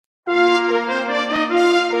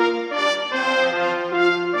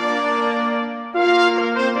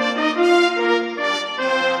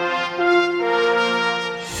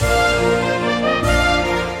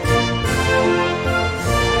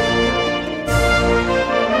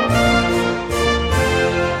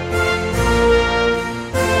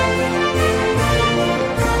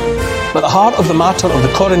But the heart of the matter of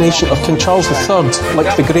the coronation of King Charles III,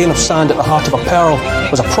 like the grain of sand at the heart of a pearl,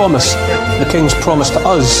 was a promise. The King's promise to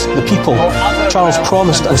us, the people. Charles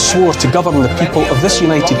promised and swore to govern the people of this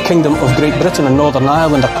United Kingdom of Great Britain and Northern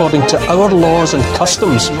Ireland according to our laws and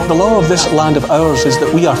customs. The law of this land of ours is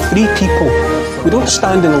that we are free people. We don't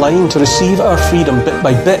stand in line to receive our freedom bit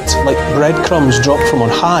by bit, like breadcrumbs dropped from on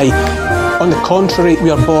high. On the contrary, we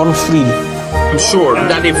are born free. I'm sure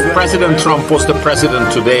that if President Trump was the president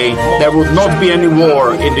today, there would not be any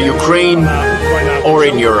war in the Ukraine or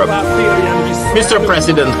in Europe. Mr.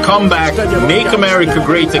 President, come back, make America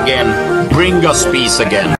great again, bring us peace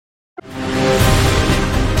again.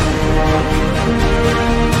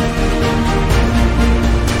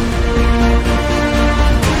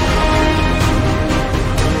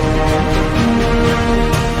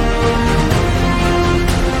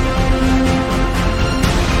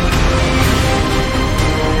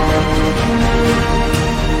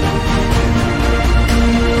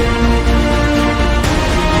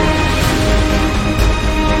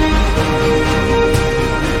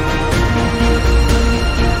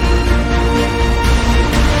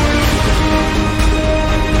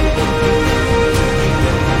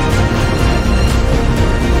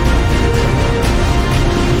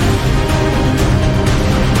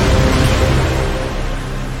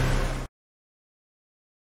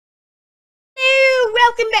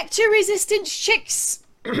 Welcome back to Resistance Chicks.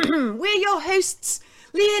 We're your hosts,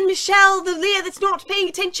 Leah and Michelle, the Leah that's not paying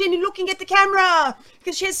attention and looking at the camera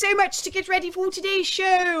because she has so much to get ready for today's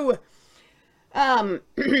show. I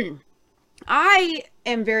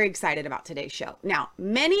am very excited about today's show. Now,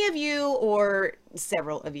 many of you, or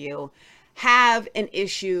several of you, have an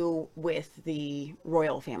issue with the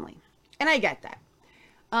royal family, and I get that.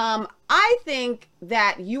 I think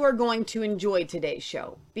that you are going to enjoy today's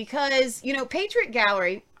show because, you know, Patriot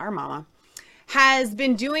Gallery, our mama, has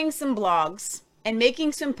been doing some blogs and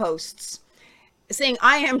making some posts saying,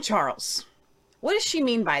 I am Charles. What does she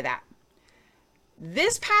mean by that?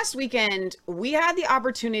 This past weekend, we had the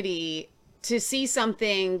opportunity to see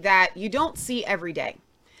something that you don't see every day.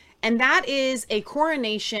 And that is a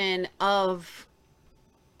coronation of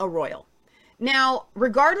a royal. Now,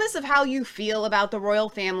 regardless of how you feel about the royal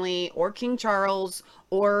family or King Charles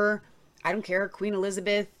or, I don't care, Queen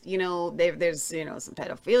Elizabeth, you know, there's, you know, some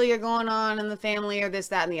pedophilia going on in the family or this,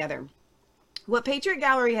 that, and the other. What Patriot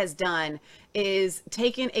Gallery has done is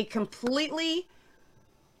taken a completely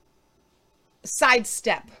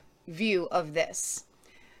sidestep view of this.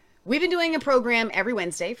 We've been doing a program every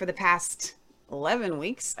Wednesday for the past 11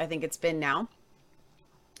 weeks, I think it's been now.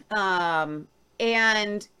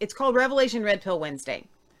 And it's called Revelation Red Pill Wednesday.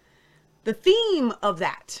 The theme of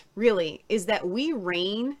that really is that we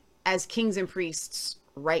reign as kings and priests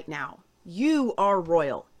right now. You are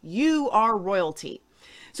royal. You are royalty.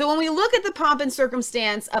 So when we look at the pomp and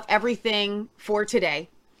circumstance of everything for today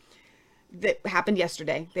that happened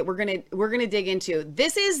yesterday that we're going to dig into,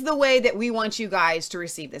 this is the way that we want you guys to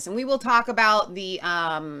receive this. And we will talk about the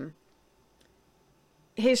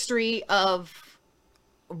history of,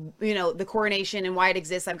 you know, the coronation and why it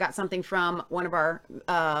exists. I've got something from one of our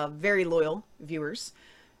very loyal viewers,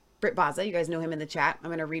 Britt Baza. You guys know him in the chat. I'm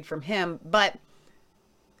going to read from him. But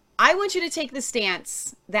I want you to take the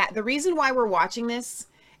stance that the reason why we're watching this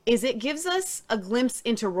is it gives us a glimpse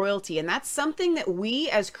into royalty. And that's something that we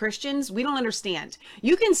as Christians, we don't understand.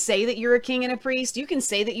 You can say that you're a king and a priest. You can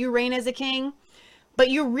say that you reign as a king, but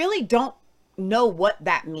you really don't know what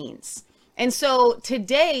that means. And so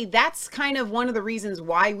today, that's kind of one of the reasons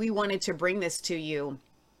why we wanted to bring this to you.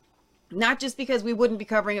 Not just because we wouldn't be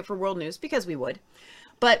covering it for world news, because we would,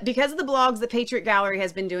 but because of the blogs that Patriot Gallery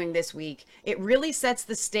has been doing this week. It really sets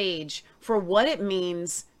the stage for what it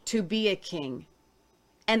means to be a king.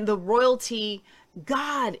 And the royalty,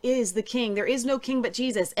 God is the king. There is no king but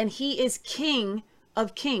Jesus, and he is King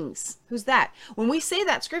of Kings. Who's that? When we say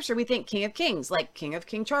that scripture, we think King of Kings, like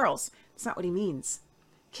King Charles. That's not what he means.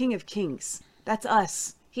 King of Kings. That's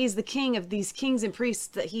us. He's the king of these kings and priests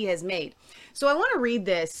that he has made. So I want to read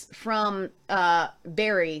this from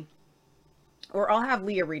Barry, or I'll have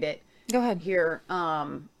Leah read it. Go ahead. Here.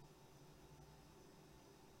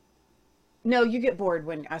 No, you get bored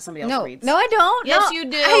when somebody else reads. No, I don't. Yes, no, you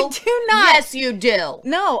do. I do not. Yes, you do.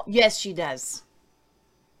 No. Yes, she does.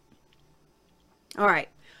 All right.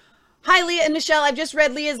 Hi, Leah and Michelle. I've just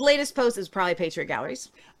read Leah's latest post, is probably Patriot Galleries,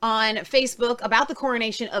 on Facebook about the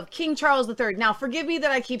coronation of King Charles III. Now, forgive me that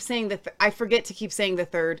I keep saying I forget to keep saying the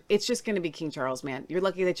third. It's just going to be King Charles, man. You're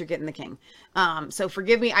lucky that you're getting the king. So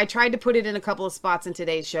forgive me. I tried to put it in a couple of spots in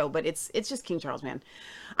today's show, but it's just King Charles, man.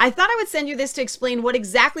 I thought I would send you this to explain what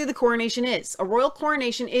exactly the coronation is. A royal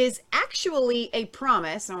coronation is actually a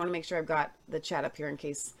promise. I want to make sure I've got the chat up here in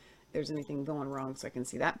case there's anything going wrong so I can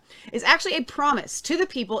see that, is actually a promise to the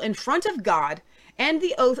people in front of God, and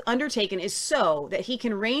the oath undertaken is so that he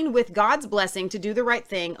can reign with God's blessing to do the right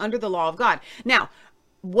thing under the law of God. Now,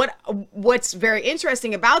 what's very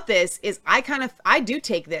interesting about this is I do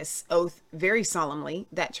take this oath very solemnly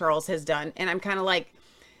that Charles has done, and I'm kind of like,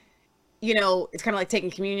 you know, it's kind of like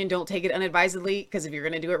taking communion. Don't take it unadvisedly, because if you're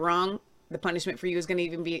going to do it wrong, the punishment for you is going to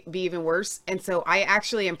even be even worse. And so I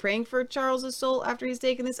actually am praying for Charles's soul after he's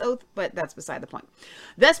taken this oath, but that's beside the point.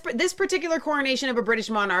 This particular coronation of a British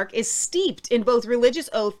monarch is steeped in both religious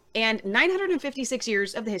oath and 956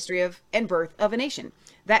 years of the history of and birth of a nation,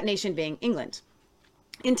 that nation being England.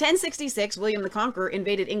 In 1066, William the Conqueror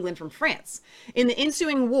invaded England from France. In the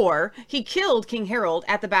ensuing war, he killed King Harold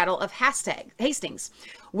at the Battle of Hastings.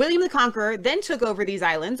 William the Conqueror then took over these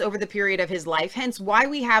islands over the period of his life, hence why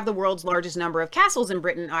we have the world's largest number of castles in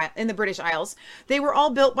Britain, in the British Isles. They were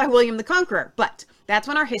all built by William the Conqueror, but that's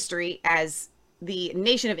when our history as the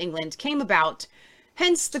nation of England came about,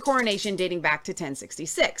 hence the coronation dating back to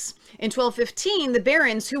 1066. In 1215, the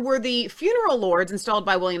barons, who were the funeral lords installed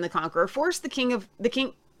by William the Conqueror, forced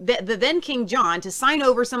the then King John to sign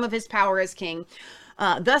over some of his power as king,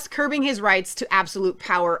 thus curbing his rights to absolute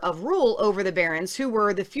power of rule over the barons, who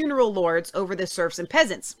were the funeral lords over the serfs and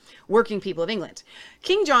peasants, working people of England.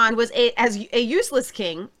 King John was a useless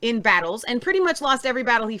king in battles and pretty much lost every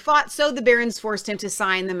battle he fought, so the barons forced him to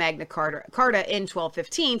sign the Magna Carta in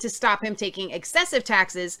 1215 to stop him taking excessive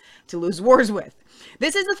taxes to lose wars with.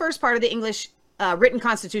 This is the first part of the English written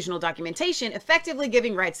constitutional documentation, effectively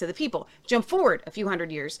giving rights to the people. Jump forward a few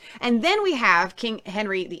hundred years, and then we have King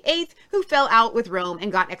Henry VIII, who fell out with Rome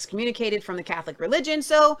and got excommunicated from the Catholic religion,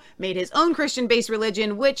 so made his own Christian-based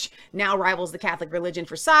religion, which now rivals the Catholic religion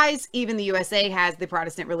for size. Even the USA has the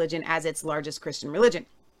Protestant religion as its largest Christian religion.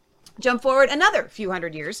 Jump forward another few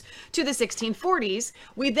hundred years to the 1640s.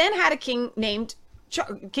 We then had a king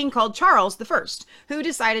called Charles I, who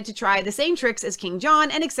decided to try the same tricks as King John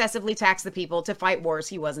and excessively tax the people to fight wars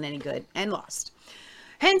he wasn't any good and lost.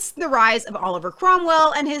 Hence the rise of Oliver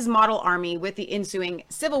Cromwell and his model army, with the ensuing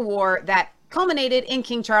civil war that culminated in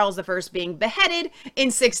King Charles I being beheaded in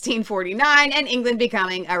 1649 and England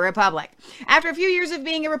becoming a republic. After a few years of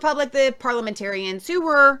being a republic, the parliamentarians, who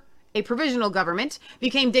were a provisional government,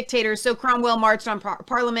 became dictators, so Cromwell marched on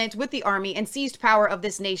Parliament with the army and seized power of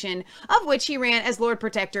this nation, of which he ran as Lord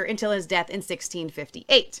Protector until his death in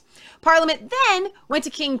 1658. Parliament then went to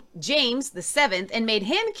King James VII and made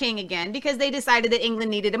him king again because they decided that England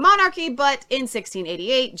needed a monarchy, but in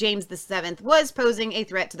 1688, James VII was posing a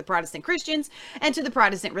threat to the Protestant Christians and to the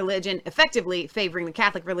Protestant religion, effectively favoring the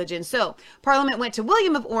Catholic religion, so Parliament went to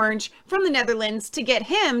William of Orange from the Netherlands to get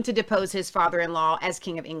him to depose his father-in-law as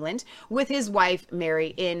King of England, with his wife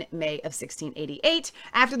Mary in May of 1688,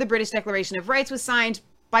 after the British Declaration of Rights was signed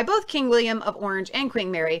by both King William of Orange and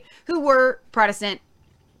Queen Mary, who were Protestant,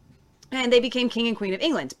 and they became King and Queen of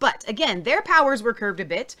England. But again, their powers were curved a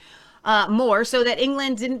bit more, so that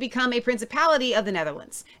England didn't become a principality of the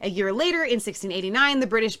Netherlands. A year later, in 1689, the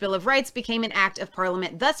British Bill of Rights became an act of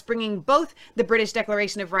Parliament, thus bringing both the British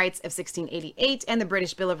Declaration of Rights of 1688 and the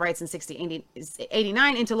British Bill of Rights in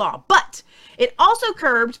 1689 into law. But it also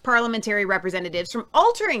curbed parliamentary representatives from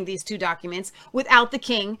altering these two documents without the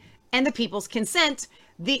king and the people's consent.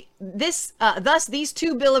 Thus, these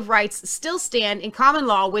two Bill of Rights still stand in common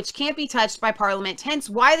law, which can't be touched by Parliament,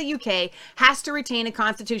 hence why the UK has to retain a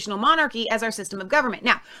constitutional monarchy as our system of government.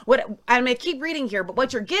 Now, what I'm going to keep reading here, but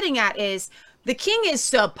what you're getting at is the king is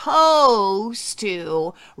supposed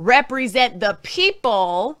to represent the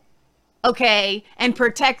people, okay, and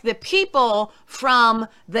protect the people from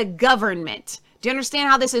the government. Do you understand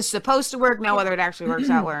how this is supposed to work? Now, whether it actually works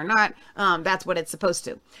that way or not, that's what it's supposed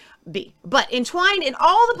to be. But entwined in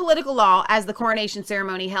all the political law as the coronation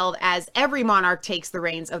ceremony held as every monarch takes the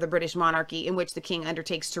reins of the British monarchy, in which the king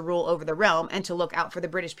undertakes to rule over the realm and to look out for the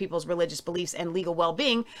British people's religious beliefs and legal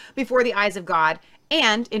well-being before the eyes of God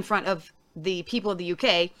and in front of the people of the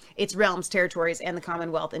UK, its realms, territories, and the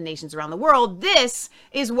Commonwealth and nations around the world. This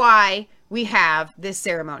is why we have this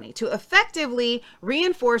ceremony, to effectively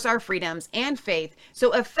reinforce our freedoms and faith.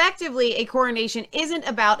 So effectively, a coronation isn't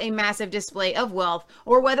about a massive display of wealth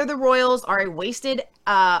or whether the royals are a waste of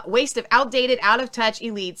outdated, out of touch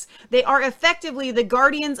elites. They are effectively the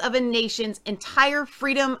guardians of a nation's entire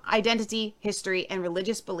freedom, identity, history, and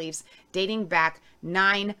religious beliefs dating back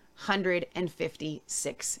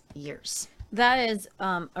 956 years. That is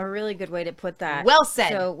a really good way to put that. Well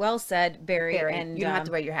said. So well said, Barry. And you don't have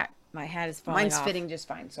to wear your hat. My hat is falling Mine's off. fitting just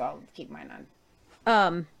fine, so I'll keep mine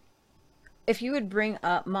on. If you would bring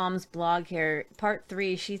up Mom's blog here, part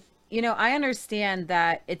 3, I understand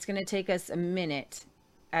that it's going to take us a minute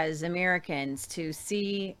as Americans to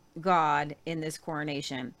see God in this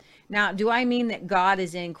coronation. Now, do I mean that God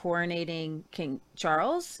is in coronating King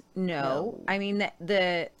Charles? No. I mean that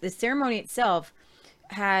the ceremony itself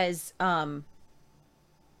has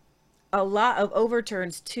a lot of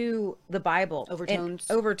overturns to the Bible. Overtones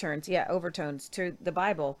to the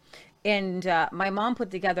Bible. And my mom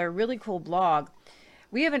put together a really cool blog.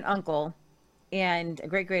 We have an uncle and a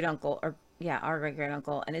great-great-uncle, our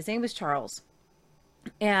great-great-uncle, and his name was Charles.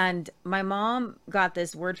 And my mom got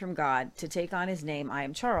this word from God to take on his name, I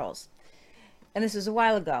am Charles. And this was a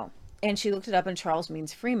while ago. And she looked it up, and Charles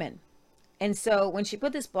means freeman. And so when she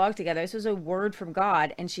put this blog together, this was a word from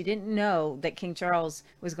God, and she didn't know that King Charles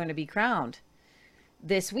was going to be crowned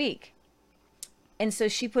this week. And so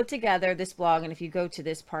she put together this blog, and if you go to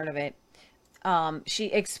this part of it, she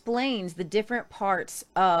explains the different parts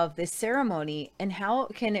of this ceremony and how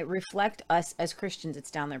can it reflect us as Christians. It's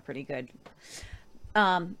down there pretty good.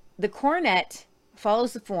 The coronet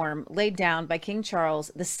follows the form laid down by King Charles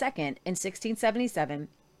II in 1677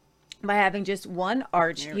 by having just one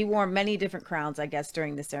arch. He wore many different crowns, I guess,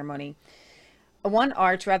 during the ceremony. One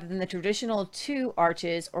arch rather than the traditional 2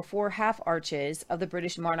 arches or 4 half arches of the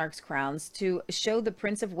British monarch's crowns to show the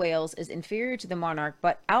Prince of Wales is inferior to the monarch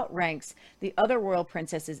but outranks the other royal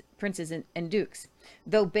princes and dukes.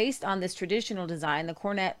 Though based on this traditional design, the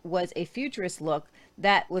coronet was a futurist look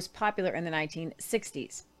that was popular in the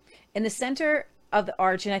 1960s. In the center of the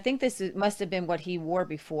arch, and I think this must have been what he wore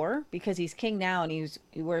before because he's king now and he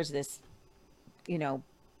wears this,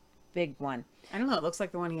 big one. I don't know. It looks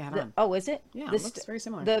like the one he had on. Oh, is it? Yeah, it looks very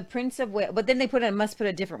similar. The Prince of Wales, but then they must put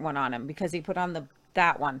a different one on him because he put on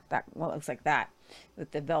that one. It looks like that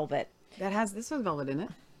with the velvet. This has velvet in it.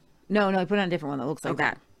 No, he put on a different one that looks like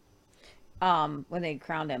that. When they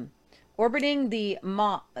crowned him. Orbiting the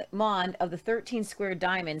mond of the 13 square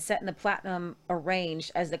diamonds set in the platinum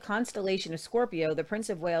arranged as the constellation of Scorpio, the Prince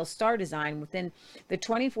of Wales star design within the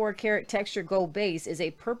 24-karat texture gold base is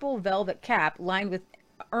a purple velvet cap lined with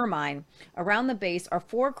ermine. Around the base are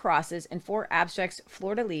 4 crosses and 4 abstracts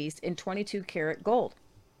fleur-de-lis in 22-karat gold.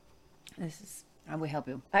 I will help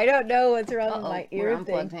you. I don't know what's wrong with my ear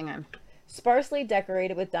thing. Hang on. Sparsely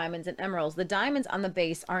decorated with diamonds and emeralds. The diamonds on the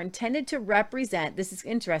base are intended to represent, this is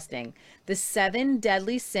interesting, the 7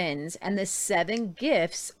 deadly sins and the 7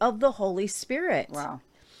 gifts of the Holy Spirit. Wow.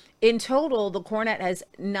 In total, the coronet has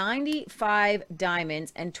 95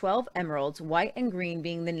 diamonds and 12 emeralds, white and green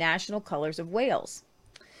being the national colors of Wales.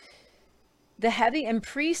 The heavy and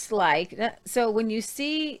priest-like, so when you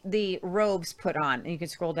see the robes put on, and you can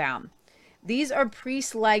scroll down, these are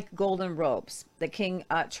priest-like golden robes that King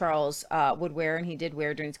Charles would wear, and he did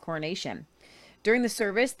wear during his coronation. During the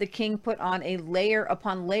service, the king put on a layer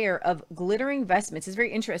upon layer of glittering vestments. It's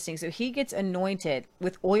very interesting. So he gets anointed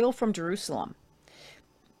with oil from Jerusalem.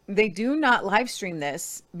 They do not live stream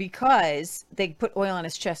this because they put oil on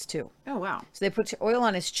his chest too. Oh, wow. So they put oil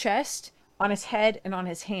on his chest, on his head, and on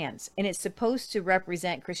his hands. And it's supposed to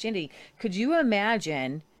represent Christianity. Could you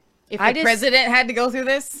imagine if the president had to go through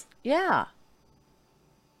this? Yeah.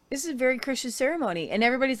 This is a very Christian ceremony. And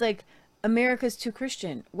everybody's like, America's too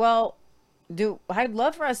Christian. Well, I'd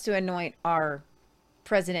love for us to anoint our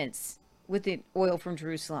presidents with the oil from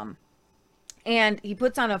Jerusalem. And he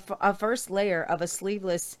puts on a first layer of a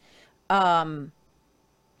sleeveless,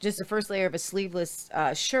 just a first layer of a sleeveless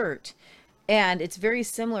shirt. And it's very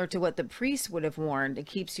similar to what the priest would have worn. It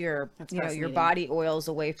keeps your body oils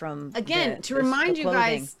away from to remind you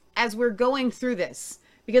guys as we're going through this,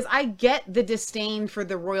 because I get the disdain for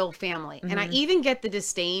the royal family, and I even get the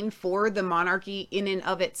disdain for the monarchy in and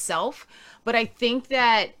of itself. But I think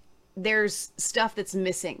that there's stuff that's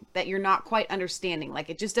missing that you're not quite understanding. Like,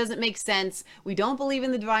 it just doesn't make sense. We don't believe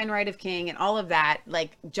in the divine right of king and all of that.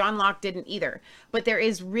 Like, John Locke didn't either. But there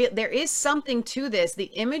is something to this.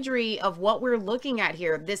 The imagery of what we're looking at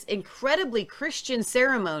here, this incredibly Christian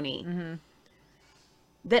ceremony,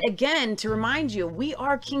 that, again, to remind you, we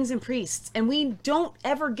are kings and priests, and we don't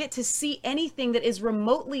ever get to see anything that is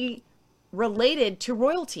remotely related to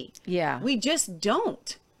royalty. Yeah. We just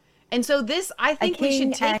don't. And so this, I think we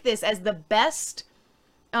should take this as the best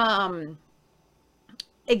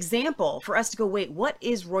example for us to go, wait, what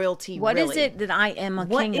is royalty What really? is it that I am a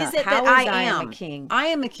What king is of? it How that is I am a king? I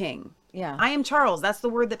am a king. Yeah. I am Charles. That's the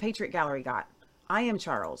word that Patriot Gallery got. I am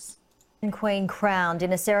Charles. Queen crowned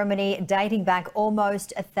in a ceremony dating back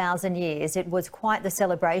almost 1,000 years. It was quite the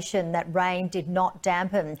celebration that rain did not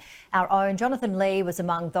dampen. Our own Jonathan Lee was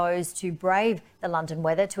among those to brave the London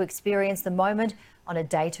weather to experience the moment on a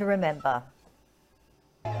day to remember.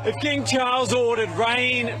 If King Charles ordered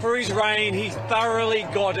rain for his reign, he thoroughly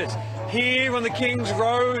got it. Here on the King's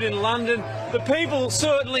Road in London, the people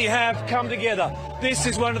certainly have come together. This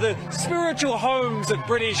is one of the spiritual homes of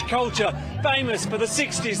British culture, famous for the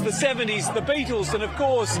 60s, the 70s, the Beatles, and of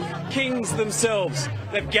course, kings themselves.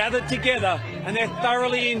 They've gathered together and they're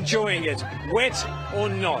thoroughly enjoying it, wet or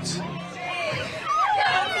not.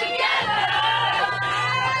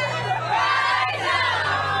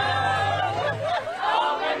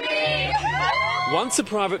 Once a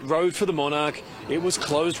private road for the monarch, it was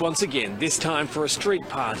closed once again, this time for a street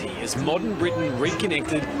party, as modern Britain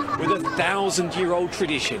reconnected with a 1,000-year-old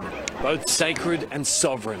tradition, both sacred and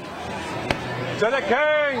sovereign. To the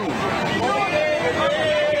King!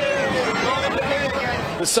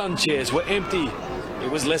 The sun chairs were empty.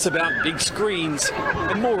 It was less about big screens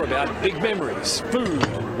and more about big memories,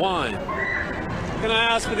 food, wine. Can I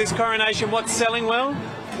ask for this coronation, what's selling well?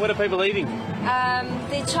 What are people eating?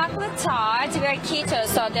 The chocolate tarts, we're keto,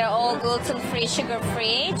 so they're all gluten-free,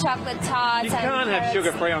 sugar-free. Chocolate tarts. You can't have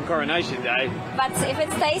sugar-free on Coronation Day. But if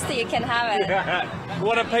it's tasty, you can have it.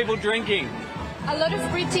 What are people drinking? A lot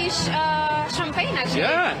of British champagne, actually.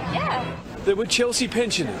 Yeah. There were Chelsea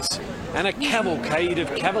pensioners and a cavalcade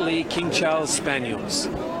of Cavalier King Charles Spaniels.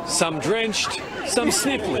 Some drenched, some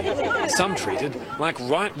sniffling, some treated like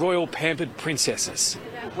right royal pampered princesses.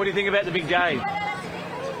 What do you think about the big day?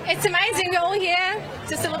 It's amazing. We're all here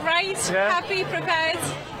to celebrate. Happy, prepared.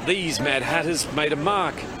 These Mad Hatters made a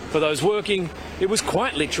mark. For those working, it was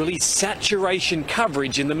quite literally saturation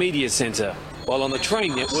coverage in the media centre. While on the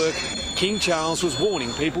train network, King Charles was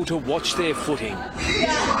warning people to watch their footing.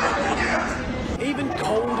 Even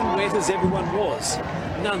cold and wet as everyone was,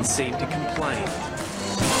 none seemed to complain.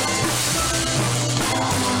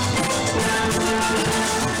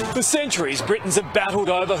 For centuries, Britons have battled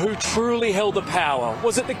over who truly held the power.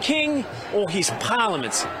 Was it the king or his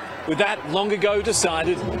parliament? With that long ago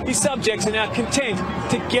decided, his subjects are now content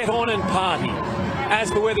to get on and party.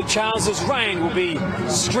 As for whether Charles's reign will be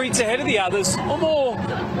streets ahead of the others or more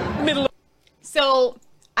middle. So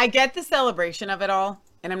I get the celebration of it all,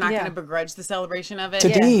 and I'm not going to begrudge the celebration of it.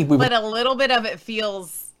 Today, but a little bit of it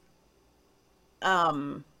feels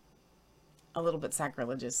a little bit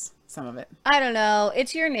sacrilegious. Some of it. I don't know.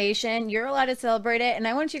 It's your nation. You're allowed to celebrate it. And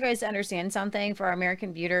I want you guys to understand something for our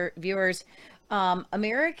American viewers.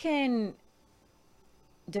 American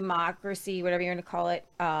democracy, whatever you want to call it,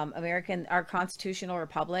 our constitutional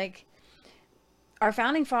republic, our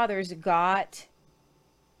founding fathers got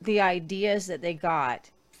the ideas that they got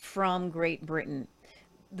from Great Britain.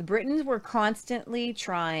 The Britons were constantly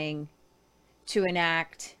trying to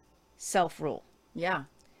enact self-rule. Yeah.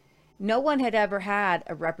 No one had ever had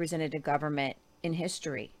a representative government in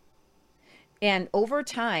history. And over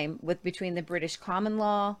time, between the British common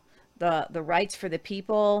law, the rights for the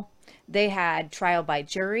people, they had trial by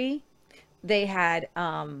jury. They had,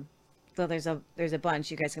 so there's a bunch,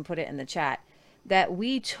 you guys can put it in the chat, that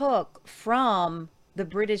we took from the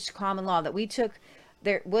British common law, that we took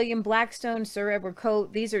William Blackstone, Sir Edward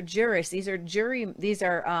Coate, these are jurists, these are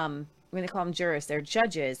when they call them jurists, they're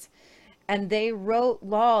judges. And they wrote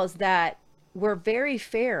laws that were very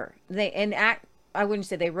fair. I wouldn't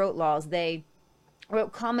say they wrote laws. They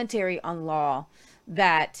wrote commentary on law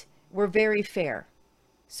that were very fair.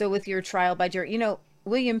 So with your trial by jury,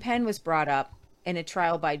 William Penn was brought up in a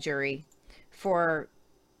trial by jury for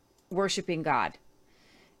worshiping God,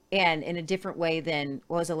 and in a different way than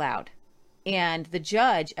was allowed. And the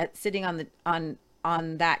judge sitting on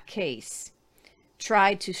that case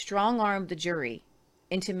tried to strong arm the jury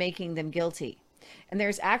into making them guilty. And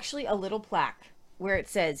there's actually a little plaque where it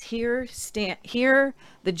says, here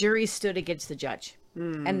the jury stood against the judge.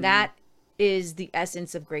 And that is the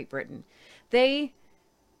essence of Great Britain. They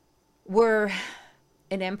were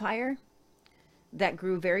an empire that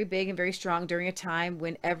grew very big and very strong during a time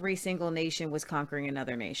when every single nation was conquering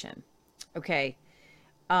another nation. Okay.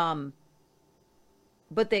 But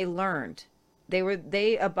they learned.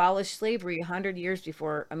 They abolished slavery 100 years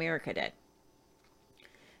before America did.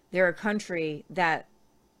 They're a country that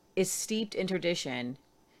is steeped in tradition,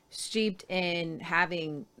 steeped in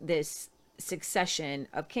having this succession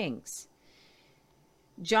of kings.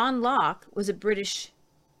 John Locke was a British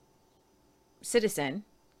citizen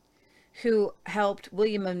who helped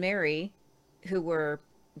William and Mary, who were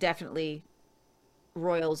definitely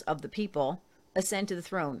royals of the people, ascend to the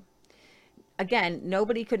throne. Again,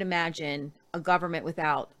 nobody could imagine a government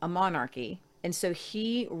without a monarchy. And so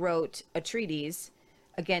he wrote a treatise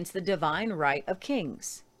against the divine right of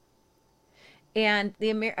kings. And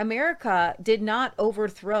America did not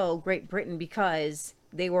overthrow Great Britain because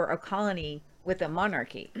they were a colony with a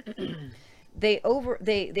monarchy.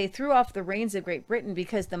 They threw off the reins of Great Britain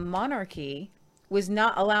because the monarchy was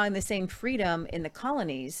not allowing the same freedom in the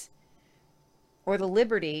colonies or the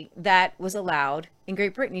liberty that was allowed in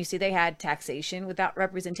Great Britain. You see, they had taxation without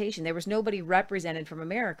representation. There was nobody represented from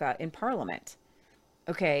America in Parliament.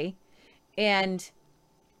 Okay? And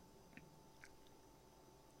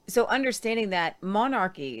so understanding that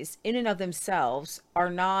monarchies in and of themselves are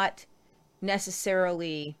not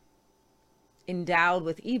necessarily endowed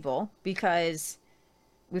with evil, because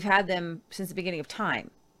we've had them since the beginning of time.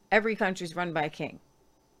 Every country is run by a king,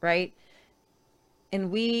 right?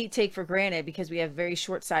 And we take for granted, because we have very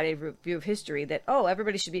short-sighted view of history, that, oh,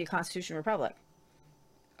 everybody should be a constitutional republic.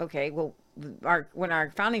 Okay, well, when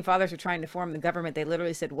our founding fathers were trying to form the government, they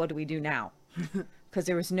literally said, what do we do now? Because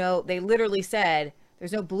they literally said,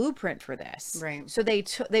 there's no blueprint for this. Right. So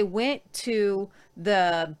they went to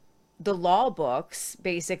the law books,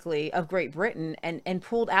 basically, of Great Britain and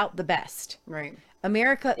pulled out the best. Right.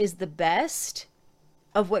 America is the best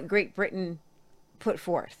of what Great Britain put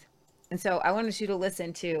forth. And so I wanted you to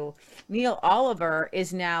listen to Neil Oliver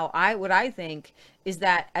is now, what I think is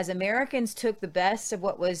that as Americans took the best of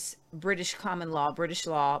what was British common law, British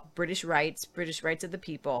rights of the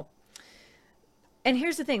people. And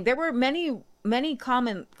here's the thing, there were many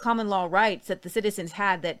common law rights that the citizens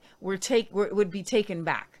had that would be taken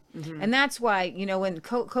back. Mm-hmm. And that's why, when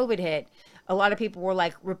COVID hit, a lot of people were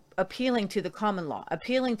like appealing to the common law,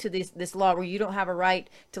 appealing to this law where you don't have a right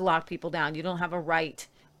to lock people down. You don't have a right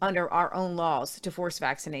under our own laws to force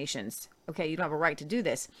vaccinations. Okay, you don't have a right to do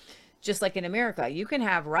this. Just like in America, you can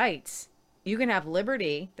have rights, you can have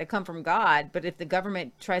liberty that come from God, but if the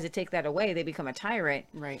government tries to take that away, they become a tyrant.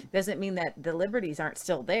 Right. Doesn't mean that the liberties aren't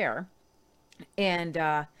still there. And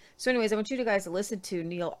so anyways, I want you guys to listen to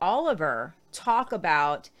Neil Oliver talk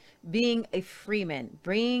about being a freeman,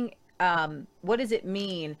 what does it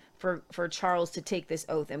mean for Charles to take this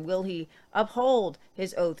oath, and will he uphold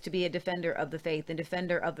his oath to be a defender of the faith and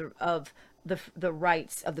defender of the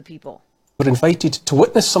rights of the people? We're invited to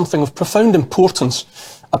witness something of profound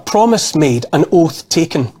importance, a promise made, an oath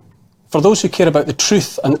taken. For those who care about the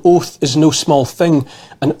truth, an oath is no small thing.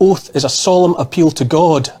 An oath is a solemn appeal to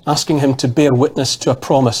God, asking him to bear witness to a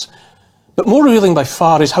promise. But more revealing by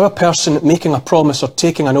far is how a person making a promise or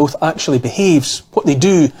taking an oath actually behaves, what they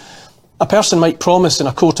do. A person might promise in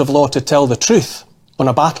a court of law to tell the truth, on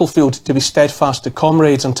a battlefield to be steadfast to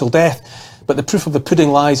comrades until death, but the proof of the pudding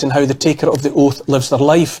lies in how the taker of the oath lives their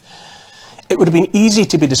life. It would have been easy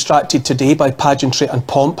to be distracted today by pageantry and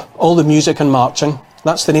pomp, all the music and marching.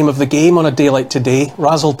 That's the name of the game on a day like today,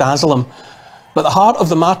 razzle-dazzle 'em. But the heart of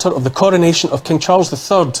the matter of the coronation of King Charles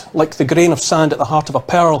III, like the grain of sand at the heart of a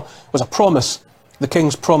pearl, was a promise. The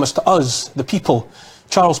King's promise to us, the people.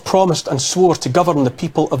 Charles promised and swore to govern the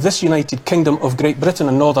people of this United Kingdom of Great Britain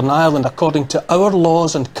and Northern Ireland according to our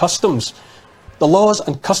laws and customs. The laws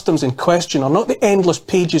and customs in question are not the endless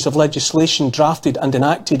pages of legislation drafted and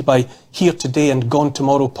enacted by here today and gone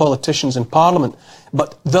tomorrow politicians in Parliament,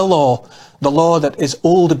 but the law that is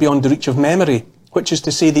old beyond the reach of memory, which is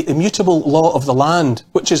to say the immutable law of the land,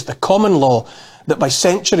 which is the common law that by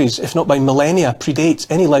centuries, if not by millennia, predates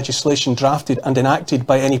any legislation drafted and enacted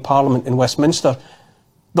by any Parliament in Westminster.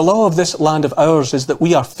 The law of this land of ours is that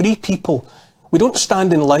we are free people. We don't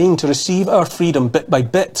stand in line to receive our freedom bit by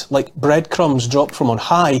bit, like breadcrumbs dropped from on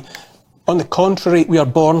high. On the contrary, we are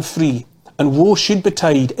born free, and woe should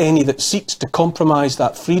betide any that seeks to compromise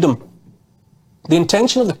that freedom. The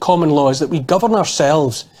intention of the common law is that we govern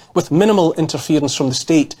ourselves with minimal interference from the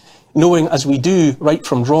state, knowing as we do right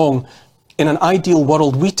from wrong. In an ideal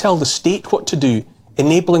world, we tell the state what to do,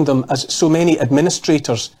 enabling them as so many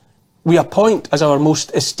administrators. We appoint as our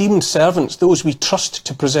most esteemed servants those we trust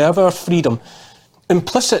to preserve our freedom.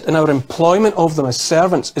 Implicit in our employment of them as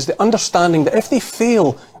servants is the understanding that if they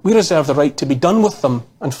fail, we reserve the right to be done with them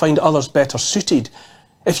and find others better suited.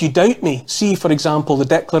 If you doubt me, see, for example, the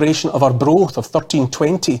Declaration of Arbroath of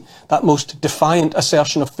 1320, that most defiant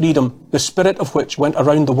assertion of freedom, the spirit of which went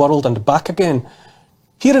around the world and back again.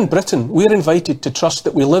 Here in Britain, we're invited to trust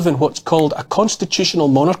that we live in what's called a constitutional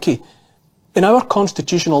monarchy. In our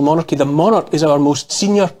constitutional monarchy, the monarch is our most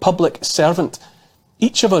senior public servant.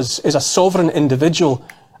 Each of us is a sovereign individual.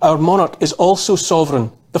 Our monarch is also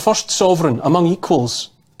sovereign, the first sovereign among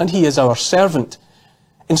equals, and he is our servant.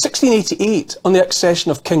 In 1688, on the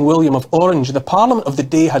accession of King William of Orange, the Parliament of the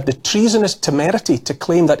day had the treasonous temerity to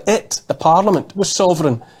claim that it, the Parliament, was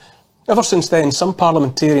sovereign. Ever since then, some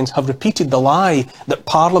parliamentarians have repeated the lie that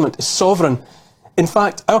Parliament is sovereign. In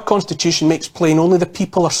fact, our Constitution makes plain only the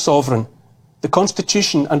people are sovereign. The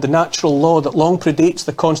Constitution and the natural law that long predates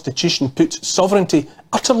the Constitution puts sovereignty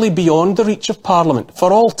utterly beyond the reach of Parliament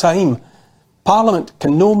for all time. Parliament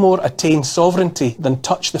can no more attain sovereignty than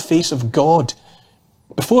touch the face of God.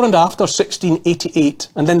 Before and after 1688,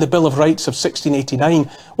 and then the Bill of Rights of 1689,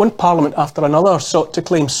 one Parliament after another sought to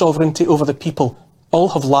claim sovereignty over the people. All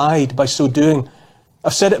have lied by so doing.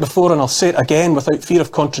 I've said it before and I'll say it again without fear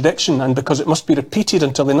of contradiction, and because it must be repeated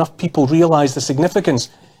until enough people realise the significance.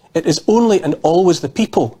 It is only and always the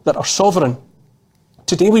people that are sovereign.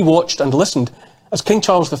 Today we watched and listened as King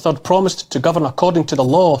Charles III promised to govern according to the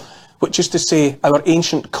law, which is to say our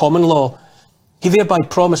ancient common law. He thereby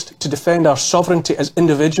promised to defend our sovereignty as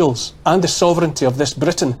individuals and the sovereignty of this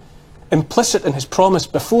Britain. Implicit in his promise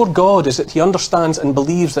before God is that he understands and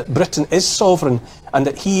believes that Britain is sovereign and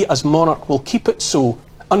that he as monarch will keep it so,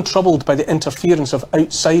 untroubled by the interference of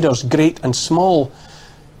outsiders great and small.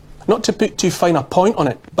 Not to put too fine a point on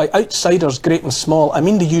it, by outsiders great and small, I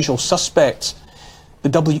mean the usual suspects. The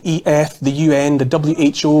WEF, the UN,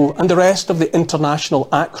 the WHO and the rest of the international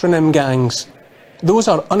acronym gangs. Those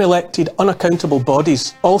are unelected, unaccountable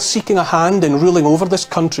bodies, all seeking a hand in ruling over this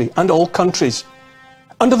country and all countries.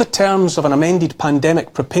 Under the terms of an amended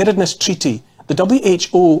pandemic preparedness treaty, the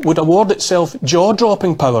WHO would award itself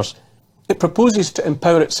jaw-dropping powers. It proposes to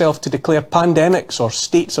empower itself to declare pandemics or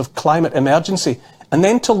states of climate emergency, and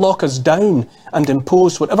then to lock us down and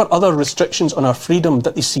impose whatever other restrictions on our freedom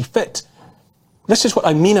that they see fit. This is what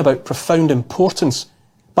I mean about profound importance.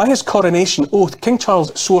 By his coronation oath, King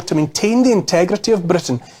Charles swore to maintain the integrity of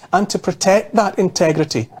Britain and to protect that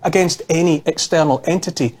integrity against any external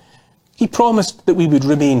entity. He promised that we would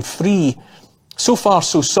remain free. So far,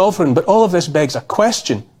 so sovereign, but all of this begs a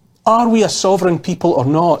question. Are we a sovereign people or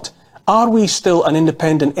not? Are we still an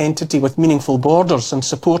independent entity with meaningful borders and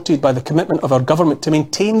supported by the commitment of our government to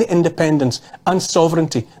maintain the independence and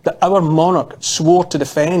sovereignty that our monarch swore to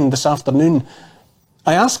defend this afternoon?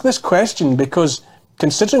 I ask this question because,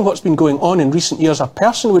 considering what's been going on in recent years, a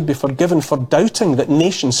person would be forgiven for doubting that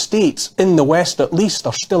nation-states, in the West at least,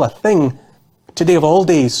 are still a thing. Today of all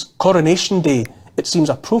days, Coronation Day, it seems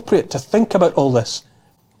appropriate to think about all this.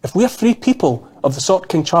 If we're free people of the sort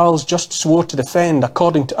King Charles just swore to defend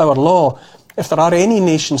according to our law, if there are any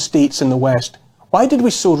nation-states in the West, why did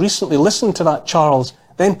we so recently listen to that Charles,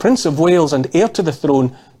 then Prince of Wales and heir to the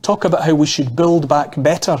throne, talk about how we should build back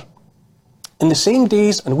better? In the same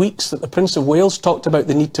days and weeks that the Prince of Wales talked about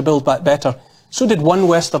the need to build back better, so did one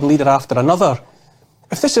Western leader after another.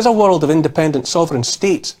 If this is a world of independent sovereign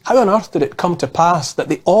states, how on earth did it come to pass that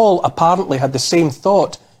they all apparently had the same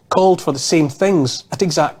thought, called for the same things at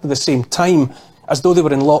exactly the same time, as though they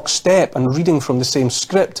were in lockstep and reading from the same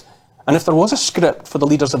script? And if there was a script for the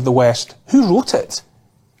leaders of the West, who wrote it?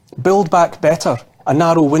 Build back better, a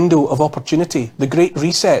narrow window of opportunity, the Great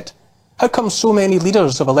Reset. How come so many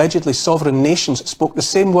leaders of allegedly sovereign nations spoke the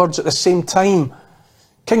same words at the same time?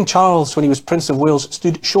 King Charles, when he was Prince of Wales,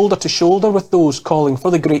 stood shoulder to shoulder with those calling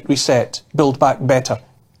for the Great Reset, build back better.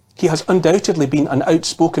 He has undoubtedly been an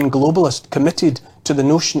outspoken globalist committed to the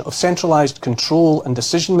notion of centralised control and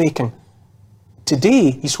decision-making.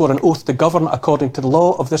 Today, he swore an oath to govern according to the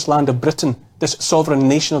law of this land of Britain, this sovereign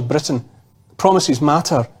nation of Britain. Promises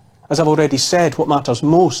matter. As I've already said, what matters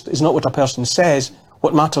most is not what a person says,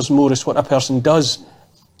 what matters more is what a person does.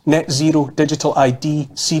 Net zero, digital ID,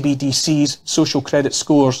 CBDCs, social credit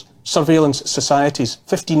scores, surveillance societies,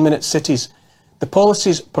 15-minute cities. The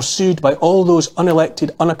policies pursued by all those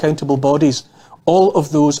unelected, unaccountable bodies, all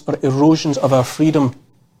of those are erosions of our freedom.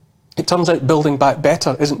 It turns out building back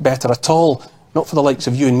better isn't better at all, not for the likes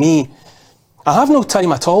of you and me. I have no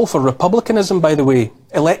time at all for republicanism, by the way.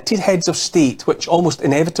 Elected heads of state, which almost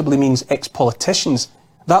inevitably means ex-politicians.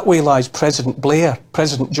 That way lies President Blair,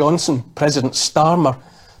 President Johnson, President Starmer.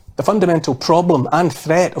 The fundamental problem and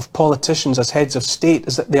threat of politicians as heads of state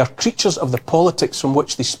is that they are creatures of the politics from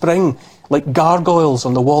which they spring, like gargoyles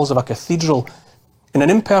on the walls of a cathedral. In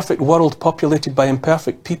an imperfect world populated by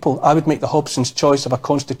imperfect people, I would make the Hobson's choice of a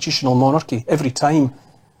constitutional monarchy every time.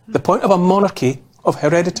 The point of a monarchy, of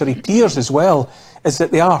hereditary peers as well, is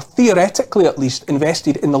that they are, theoretically at least,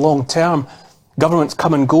 invested in the long term. Governments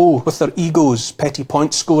come and go with their egos, petty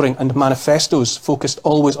point scoring and manifestos focused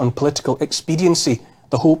always on political expediency,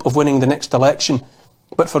 the hope of winning the next election.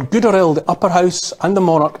 But for good or ill, the upper house and the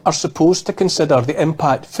monarch are supposed to consider the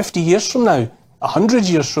impact 50 years from now, 100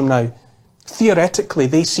 years from now. Theoretically,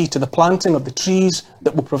 they see to the planting of the trees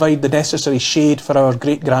that will provide the necessary shade for our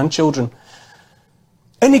great-grandchildren.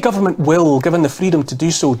 Any government will, given the freedom to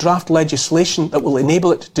do so, draft legislation that will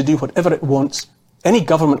enable it to do whatever it wants. Any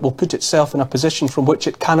government will put itself in a position from which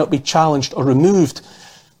it cannot be challenged or removed.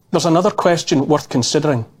 There's another question worth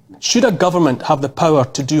considering. Should a government have the power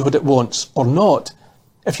to do what it wants or not?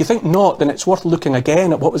 If you think not, then it's worth looking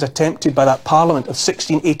again at what was attempted by that Parliament of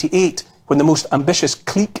 1688, when the most ambitious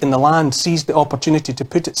clique in the land seized the opportunity to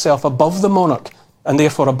put itself above the monarch, and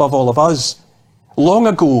therefore above all of us. Long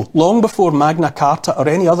ago, long before Magna Carta or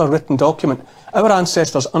any other written document, our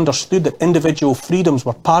ancestors understood that individual freedoms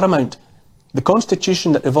were paramount. The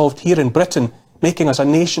constitution that evolved here in Britain, making us a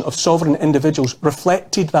nation of sovereign individuals,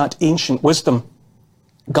 reflected that ancient wisdom.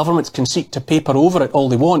 Governments can seek to paper over it all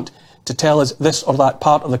they want, to tell us this or that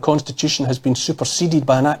part of the Constitution has been superseded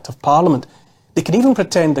by an Act of Parliament. They can even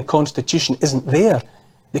pretend the Constitution isn't there.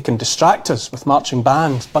 They can distract us with marching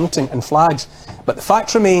bands, bunting and flags. But the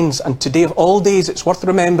fact remains, and today of all days it's worth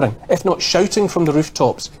remembering, if not shouting from the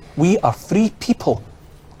rooftops, we are free people.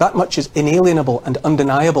 That much is inalienable and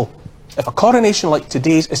undeniable. If a coronation like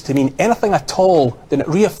today's is to mean anything at all, then it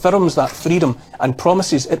reaffirms that freedom and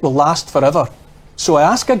promises it will last forever. So I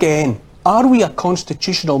ask again, are we a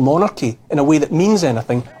constitutional monarchy in a way that means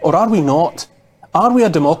anything, or are we not? Are we a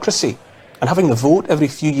democracy? And having the vote every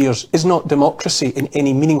few years is not democracy in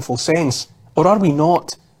any meaningful sense, or are we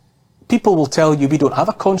not? People will tell you we don't have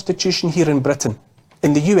a constitution here in Britain.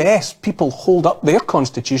 In the US, people hold up their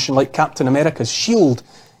constitution like Captain America's shield.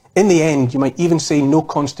 In the end, you might even say no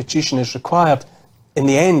constitution is required. In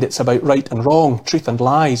the end, it's about right and wrong, truth and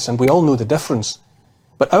lies, and we all know the difference.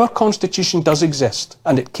 But our constitution does exist,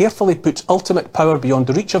 and it carefully puts ultimate power beyond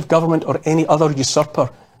the reach of government or any other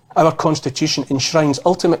usurper. Our constitution enshrines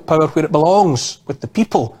ultimate power where it belongs, with the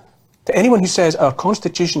people. To anyone who says our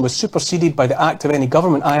constitution was superseded by the act of any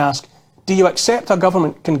government, I ask, do you accept a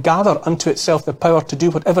government can gather unto itself the power to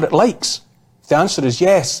do whatever it likes? If the answer is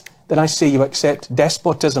yes, then I say you accept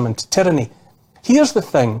despotism and tyranny. Here's the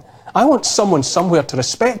thing. I want someone somewhere to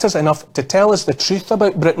respect us enough to tell us the truth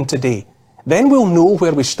about Britain today. Then we'll know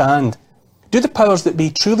where we stand. Do the powers that be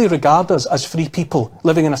truly regard us as free people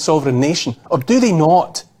living in a sovereign nation, or do they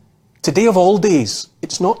not? Today of all days,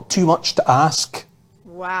 it's not too much to ask.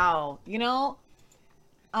 Wow. You know,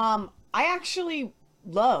 I actually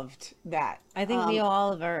loved that. I think Neil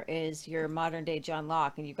Oliver is your modern day John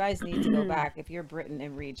Locke, and you guys need to go back if you're Britain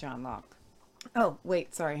and read John Locke. Oh,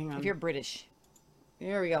 wait, sorry, hang on. If you're British.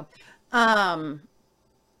 There we go.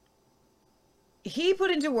 He put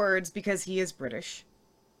into words, because he is British,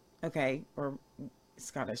 okay, or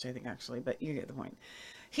Scottish, I think, actually, but you get the point.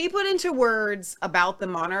 He put into words about the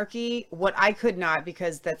monarchy what I could not,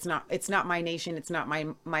 because it's not my nation, it's not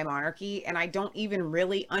my monarchy, and I don't even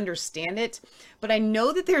really understand it, but I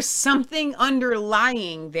know that there's something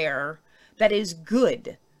underlying there that is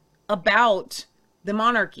good about the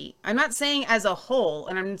monarchy. I'm not saying as a whole,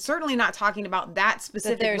 and I'm certainly not talking about that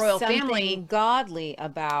specific royal family. There's something godly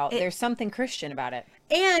about, there's something Christian about it.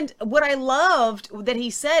 And what I loved that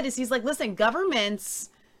he said is, he's like, listen,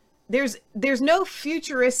 governments, there's no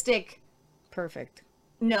futuristic, perfect.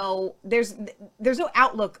 No, there's no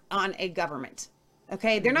outlook on a government.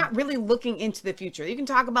 Okay, they're not really looking into the future. You can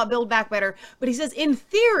talk about Build Back Better, but he says in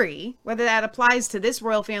theory, whether that applies to this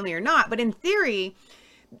royal family or not, but in theory,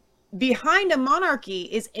 behind a monarchy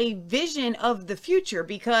is a vision of the future.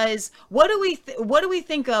 Because what do we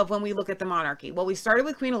think of when we look at the monarchy? Well, we started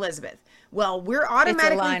with Queen Elizabeth. Well, we're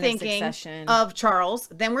automatically thinking of Charles,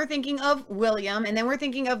 then we're thinking of William, and then we're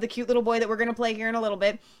thinking of the cute little boy that we're going to play here in a little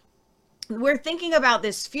bit. We're thinking about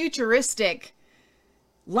this futuristic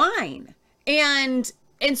line. And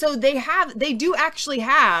so they do actually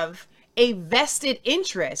have a vested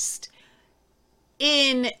interest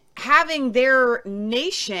in having their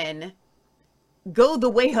nation go the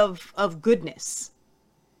way of goodness,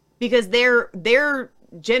 because their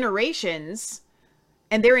generations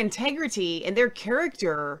and their integrity and their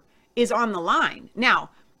character is on the line. Now,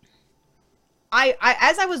 I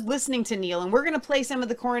as I was listening to Neil, and we're going to play some of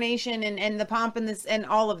the coronation and the pomp and this and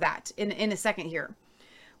all of that in a second here,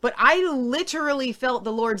 but I literally felt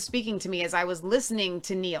the Lord speaking to me as I was listening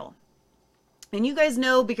to Neil. And you guys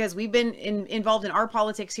know, because we've been involved in our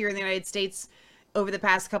politics here in the United States over the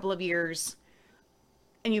past couple of years,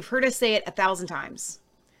 and you've heard us say it 1,000 times,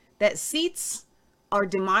 that seats are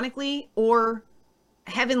demonically or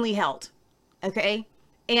heavenly held. Okay?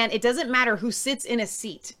 And it doesn't matter who sits in a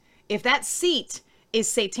seat. If that seat is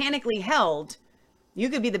satanically held, you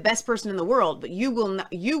could be the best person in the world, but you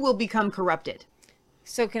will become corrupted.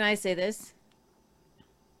 So can I say this?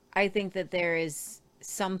 I think that there is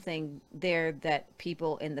something there that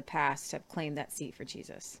people in the past have claimed that seat for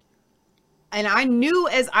Jesus. And I knew,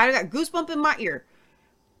 as I got goosebump in my ear,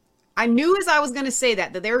 I knew as I was going to say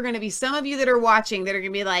that there were going to be some of you that are watching that are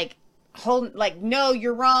going to be like, no,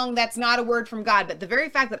 you're wrong. That's not a word from God. But the very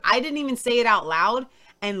fact that I didn't even say it out loud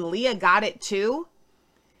and Leah got it too,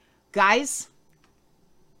 guys,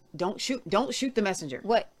 don't shoot the messenger.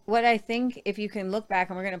 What I think, if you can look back,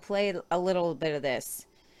 and we're going to play a little bit of this,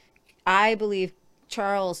 I believe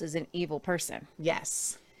Charles is an evil person.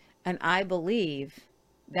 Yes. And I believe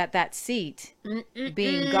that seat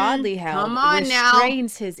being godly held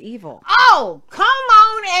restrains his evil. Oh, come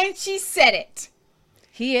on. And she said it.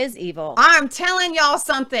 He is evil. I'm telling y'all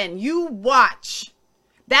something. You watch.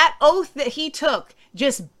 That oath that he took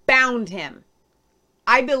just bound him.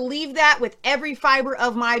 I believe that with every fiber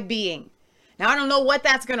of my being. Now, I don't know what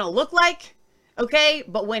that's going to look like. Okay.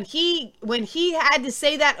 But when he had to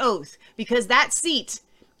say that oath, because that seat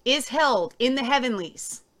is held in the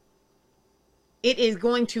heavenlies, it is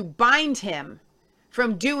going to bind him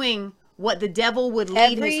from doing what the devil would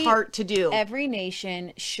lead his heart to do. Every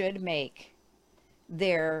nation should make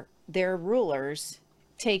their rulers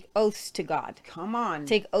take oaths to God. Come on.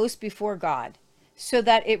 Take oaths before God so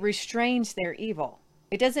that it restrains their evil.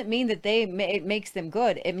 It doesn't mean that it makes them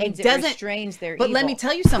good. It means it restrains their evil. But let me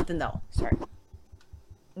tell you something though. Sorry.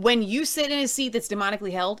 When you sit in a seat that's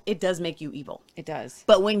demonically held, it does make you evil. It does.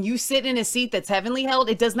 But when you sit in a seat that's heavenly held,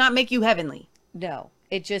 it does not make you heavenly. No,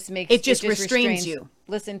 it just restrains you.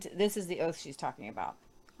 Listen, this is the oath she's talking about.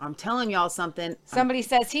 I'm telling y'all something. Somebody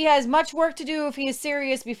says he has much work to do if he is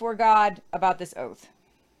serious before God about this oath.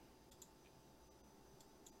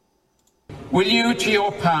 Will you, to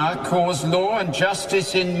your power, cause law and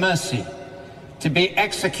justice in mercy to be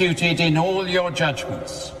executed in all your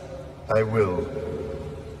judgments? I will.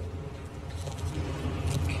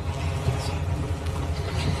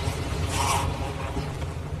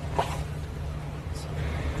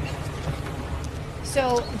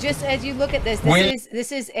 So just as you look at this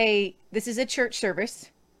is a church service.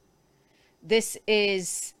 This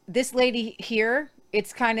lady here,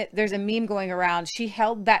 it's kind of, there's a meme going around. She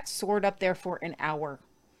held that sword up there for an hour.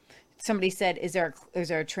 Somebody said, is there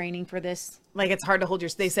a training for this? Like it's hard to hold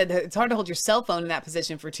they said that it's hard to hold your cell phone in that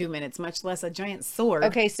position for 2 minutes, much less a giant sword.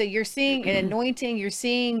 Okay, so you're seeing an anointing, you're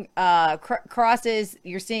seeing crosses,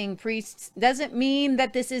 you're seeing priests. Doesn't mean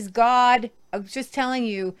that this is God. I'm just telling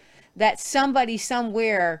you that somebody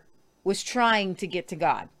somewhere was trying to get to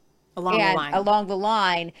God. Along the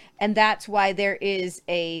line. And that's why there is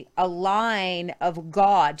a line of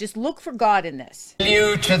God. Just look for God in this. Will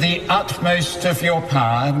you, to the utmost of your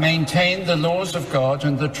power, maintain the laws of God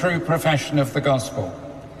and the true profession of the gospel?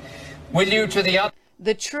 Will you, to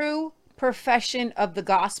the true profession of the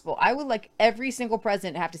gospel? I would like every single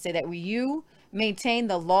president to have to say that. Will you maintain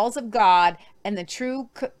the laws of God and the true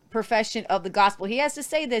profession of the gospel? He has to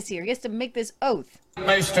say this here. He has to make this oath.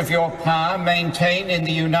 Most of your power, maintain in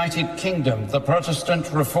the United Kingdom the Protestant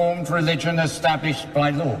Reformed religion established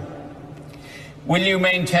by law. Will you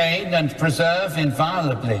maintain and preserve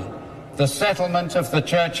inviolably the settlement of the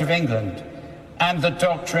Church of England and the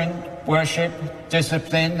doctrine, worship,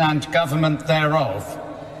 discipline and government thereof,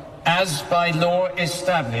 as by law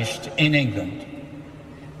established in England?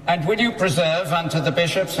 And will you preserve unto the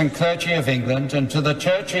bishops and clergy of England and to the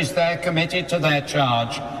churches there committed to their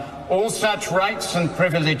charge all such rights and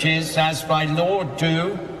privileges as by law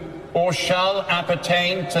do or shall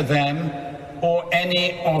appertain to them or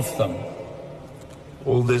any of them?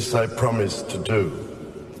 All this I promise to do.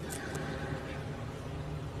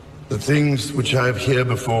 The things which I have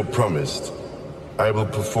herebefore promised, I will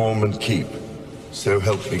perform and keep. So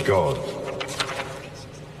help me God.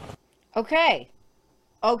 Okay.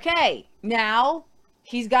 Now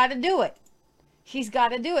he's got to do it.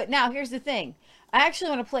 Now here's the thing. I actually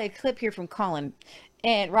want to play a clip here from Colin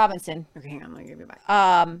and Robinson. Okay, hang on, let me give you back.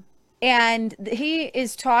 And he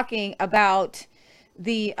is talking about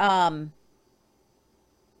the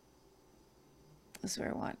that's where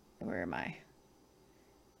I want. Where am I?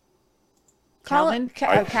 Calvin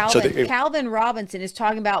Robinson is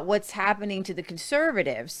talking about what's happening to the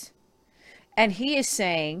conservatives, and he is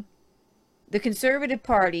saying the Conservative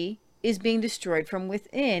Party is being destroyed from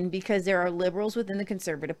within because there are liberals within the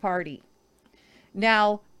Conservative Party.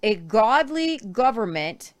 Now, a godly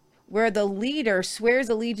government where the leader swears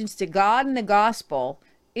allegiance to God and the gospel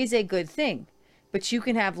is a good thing. But you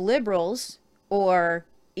can have liberals or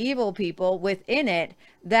evil people within it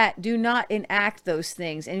that do not enact those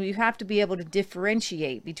things. And you have to be able to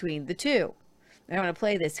differentiate between the two. And I'm going to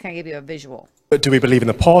play this to kind of give you a visual. But do we believe in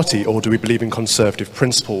the party, or do we believe in conservative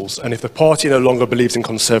principles? And if the party no longer believes in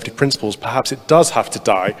conservative principles, perhaps it does have to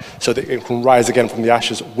die so that it can rise again from the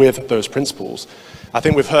ashes with those principles. I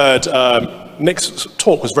think we've heard Nick's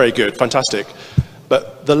talk was very good, fantastic,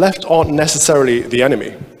 but the left aren't necessarily the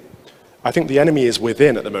enemy. I think the enemy is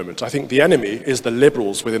within at the moment. I think the enemy is the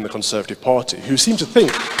liberals within the Conservative Party who seem to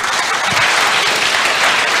think...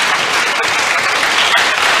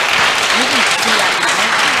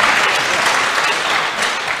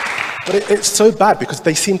 But it's so bad because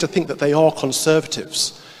they seem to think that they are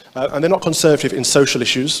conservatives. And they're not conservative in social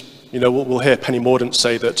issues. You know, we'll hear Penny Mordaunt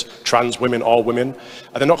say that trans women are women.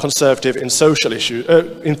 And they're not conservative in social issues,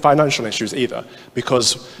 in financial issues either,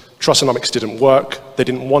 because Trussonomics didn't work. They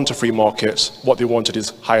didn't want a free market. What they wanted is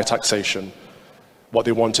higher taxation. What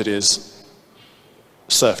they wanted is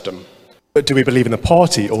serfdom. But do we believe in the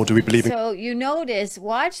party, or do we believe in... So you notice,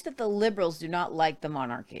 watch that the liberals do not like the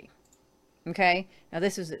monarchy. Okay? Now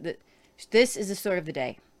this is the story of the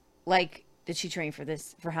day. Like, did she train for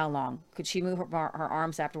this? For how long? Could she move her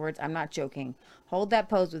arms afterwards? I'm not joking. Hold that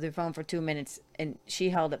pose with your phone for 2 minutes, and she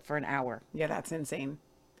held it for an hour. Yeah, that's insane.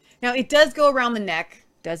 Now, it does go around the neck.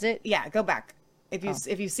 Does it? Yeah, go back. If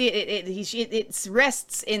you see it, it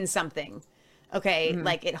rests in something. Okay,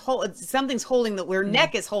 like something's holding her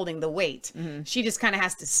neck is holding the weight. She just kind of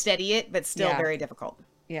has to steady it, but still very difficult.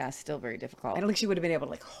 Yeah, still very difficult. I don't think she would have been able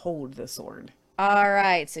to like hold the sword. All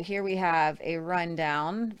right, so here we have a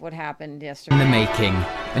rundown of what happened yesterday. In the making,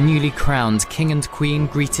 a newly crowned king and queen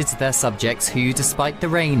greeted their subjects who, despite the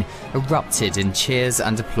rain, erupted in cheers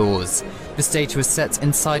and applause. The stage was set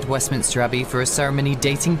inside Westminster Abbey for a ceremony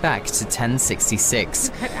dating back to 1066,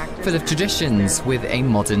 full of traditions with a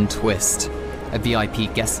modern twist. A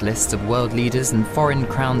VIP guest list of world leaders and foreign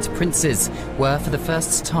crowned princes were for the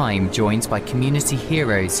first time joined by community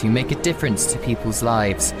heroes who make a difference to people's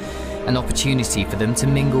lives. An opportunity for them to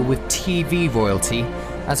mingle with TV royalty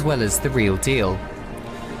as well as the real deal.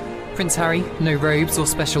 Prince Harry, no robes or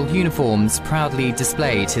special uniforms, proudly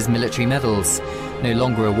displayed his military medals. No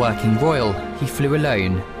longer a working royal, he flew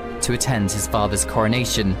alone to attend his father's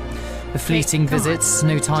coronation. A fleeting visit,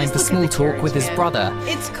 no time for small talk with his brother.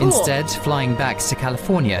 It's cool. Instead, flying back to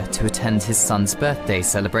California to attend his son's birthday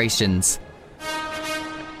celebrations.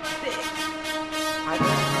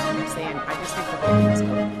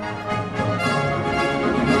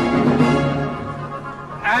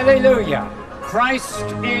 Hallelujah! Christ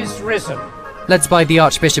is risen. Led by the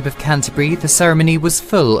Archbishop of Canterbury, the ceremony was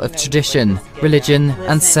full of tradition, religion,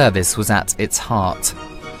 and service was at its heart.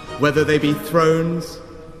 Whether they be thrones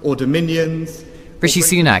or dominions. Rishi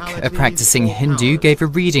Sunak, a practicing Hindu, gave a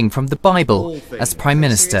reading from the Bible as Prime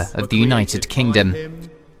Minister of the United Kingdom.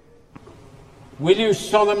 Will you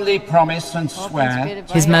solemnly promise and swear?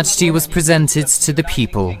 His Majesty was presented to the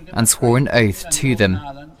people and swore an oath to them.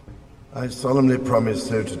 I solemnly promise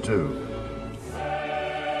so to do.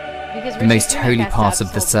 The most holy part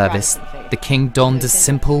of the service, the King donned a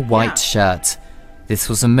simple white shirt. This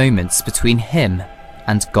was a moment between him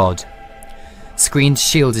and God. Screens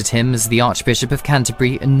shielded him as the Archbishop of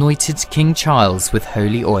Canterbury anointed King Charles with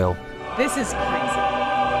holy oil. This is crazy.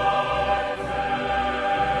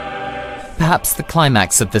 Perhaps the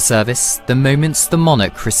climax of the service, the moment the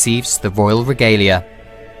monarch received the royal regalia.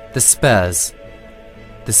 The spurs,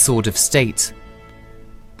 the sword of state,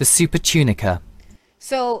 the super tunica.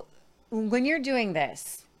 So, when you're doing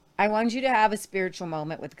this, I want you to have a spiritual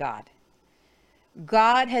moment with God.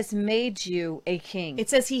 God has made you a king. It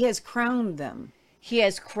says he has crowned them. He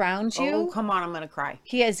has crowned you. Oh, come on, I'm going to cry.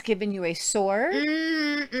 He has given you a sword.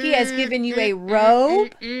 He has given you a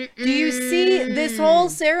robe. Do you see? This whole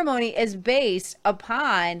ceremony is based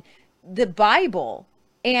upon the Bible.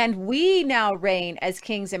 And we now reign as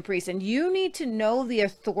kings and priests. And you need to know the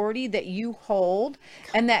authority that you hold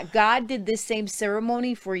and that God did this same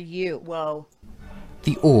ceremony for you. Whoa.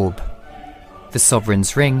 The orb, the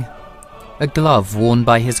sovereign's ring, a glove worn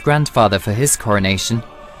by his grandfather for his coronation,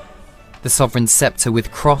 the sovereign's scepter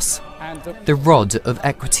with cross, the rod of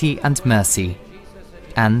equity and mercy,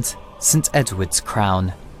 and St. Edward's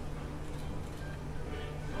crown.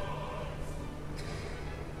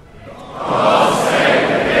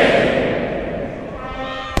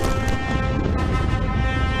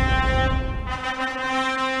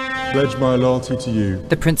 Pledge my loyalty to you.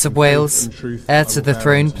 The Prince of Wales, heir to the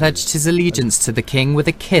throne, pledged his allegiance to the king with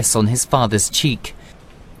a kiss on his father's cheek.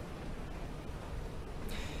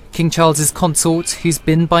 King Charles's consort, who's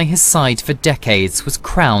been by his side for decades, was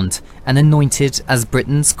crowned and anointed as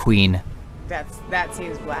Britain's queen. that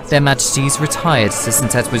seems blasphemous. Their Majesties retired to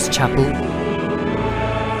St Edward's Chapel.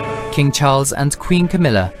 King Charles and Queen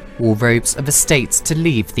Camilla wore robes of estate to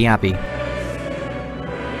leave the abbey. Look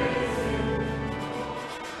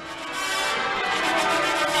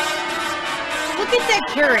at that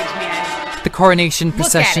courage, man. The coronation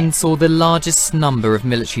procession saw the largest number of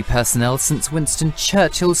military personnel since Winston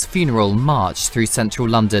Churchill's funeral march through central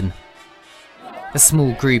London. A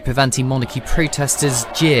small group of anti-monarchy protesters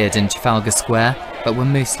jeered in Trafalgar Square, but were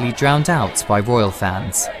mostly drowned out by royal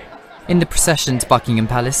fans. In the procession to Buckingham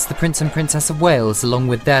Palace, the Prince and Princess of Wales, along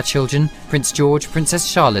with their children, Prince George, Princess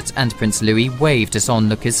Charlotte and Prince Louis, waved at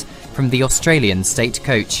onlookers from the Australian state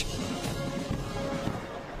coach.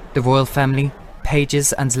 The royal family,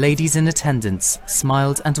 pages and ladies in attendance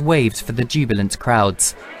smiled and waved for the jubilant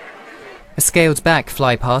crowds. A scaled-back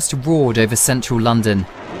flypast roared over central London.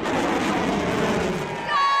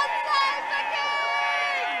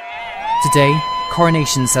 Today,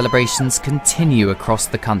 coronation celebrations continue across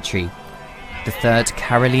the country. The third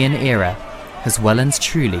Carolean era has well and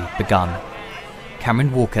truly begun.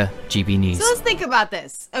 Cameron Walker, GB News. So let's think about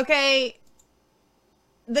this, okay?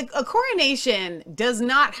 A coronation does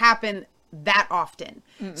not happen that often.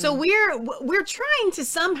 So we're trying to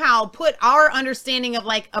somehow put our understanding of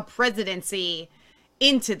like a presidency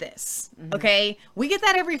into this, okay? We get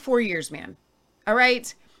that every 4 years, man. All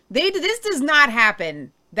right? This does not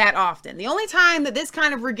happen that often. The only time that this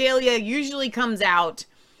kind of regalia usually comes out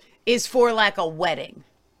is for like a wedding,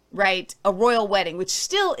 right? A royal wedding, which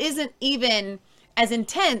still isn't even as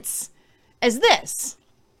intense as this.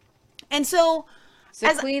 And so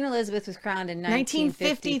Queen Elizabeth was crowned in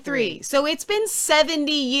 1953. So it's been 70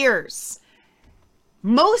 years.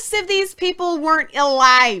 Most of these people weren't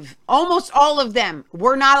alive. Almost all of them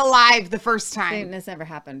were not alive the first time. This never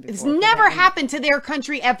happened before. It's never happened to their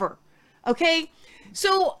country ever. Okay?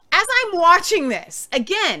 So as I'm watching this,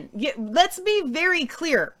 again, let's be very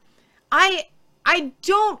clear. I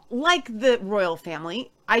don't like the royal family.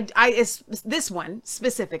 This one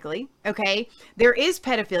specifically, okay? There is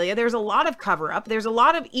pedophilia. There's a lot of cover up. There's a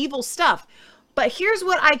lot of evil stuff. But here's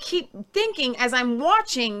what I keep thinking as I'm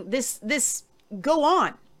watching this go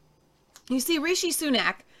on. You see Rishi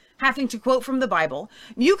Sunak having to quote from the Bible.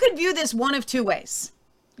 You could view this one of two ways.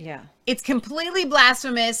 Yeah. It's completely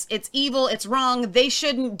blasphemous. It's evil. It's wrong. They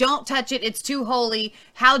shouldn't. Don't touch it. It's too holy.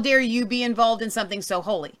 How dare you be involved in something so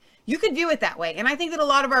holy? You could view it that way. And I think that a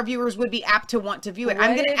lot of our viewers would be apt to want to view it.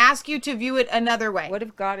 I'm going to ask you to view it another way. What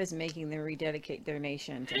if God is making them rededicate their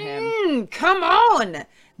nation to him? Come on.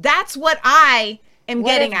 That's what I am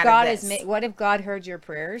getting out of this. What if God heard your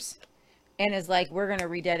prayers and is like, we're going to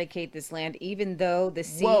rededicate this land, even though the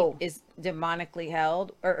seat is demonically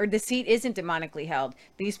held, or the seat isn't demonically held.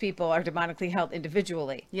 These people are demonically held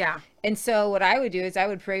individually. Yeah. And so what I would do is I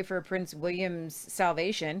would pray for Prince William's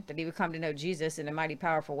salvation, that he would come to know Jesus in a mighty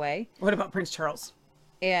powerful way. What about Prince Charles?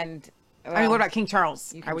 And I mean, what about King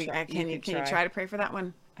Charles? Can you try to pray for that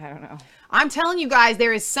one? I don't know. I'm telling you guys,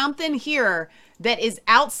 there is something here that is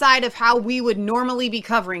outside of how we would normally be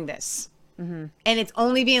covering this. And it's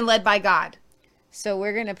only being led by God. So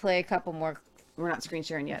we're going to play a couple more. We're not screen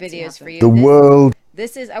sharing yet. Videos for you. The world.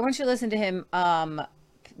 This is, I want you to listen to him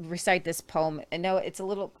recite this poem. And no, it's a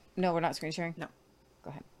little, no, we're not screen sharing. No. Go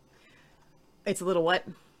ahead. It's a little what?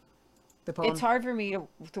 The poem. It's hard for me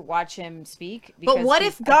to watch him speak. But what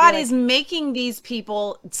if God is making these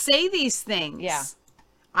people say these things? Yeah.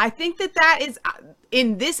 I think that is,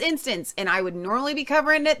 in this instance, and I would normally be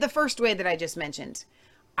covering it the first way that I just mentioned.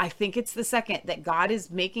 I think it's the second that God is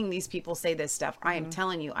making these people say this stuff. I am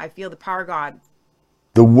telling you, I feel the power of God.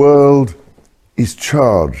 The world is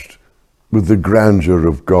charged with the grandeur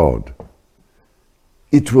of God.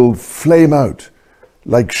 It will flame out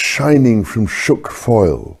like shining from shook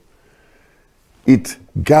foil. It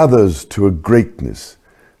gathers to a greatness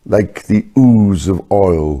like the ooze of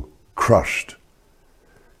oil crushed.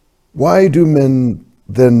 Why do men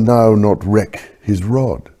then now not wreck his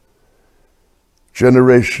rod?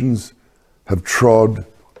 Generations have trod,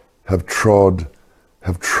 have trod,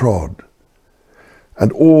 have trod,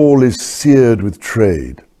 and all is seared with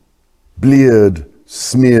trade, bleared,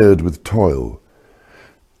 smeared with toil,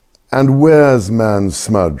 and wears man's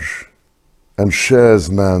smudge, and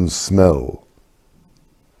shares man's smell.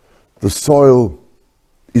 The soil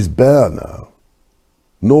is bare now,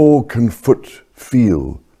 nor can foot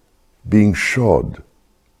feel being shod.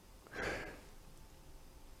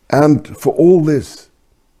 And for all this,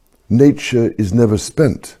 nature is never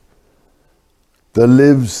spent. There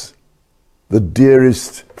lives the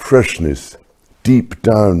dearest freshness deep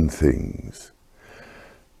down things.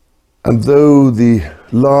 And though the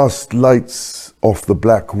last lights off the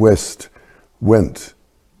black west went,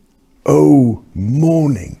 O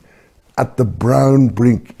morning, at the brown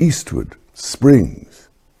brink eastward springs,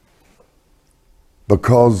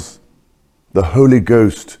 because the Holy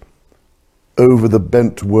Ghost over the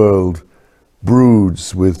bent world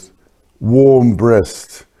broods with warm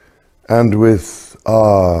breast and with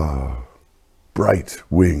bright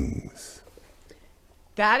wings.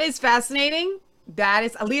 That is fascinating. That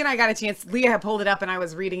is, Leah and I got a chance. Leah had pulled it up and I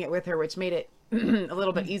was reading it with her, which made it a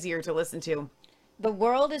little bit easier to listen to. The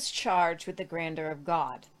world is charged with the grandeur of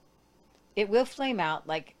God. It will flame out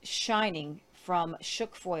like shining from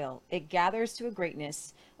shook foil. It gathers to a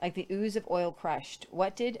greatness like the ooze of oil crushed.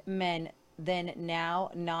 What did men then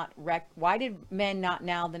now not wreck? Why did men not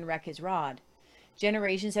now then wreck his rod?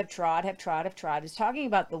 Generations have trod. It's talking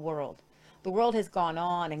about the world. The world has gone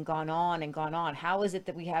on and gone on and gone on. How is it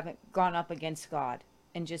that we haven't gone up against God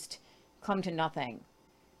and just come to nothing?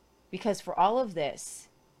 Because for all of this,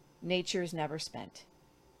 nature is never spent.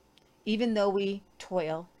 Even though we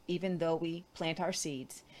toil, even though we plant our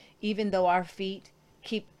seeds, even though our feet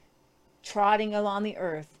keep trotting along the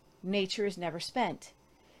earth, nature is never spent.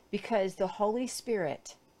 Because the Holy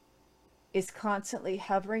Spirit is constantly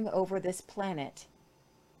hovering over this planet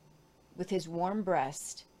with his warm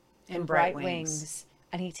breast and bright wings,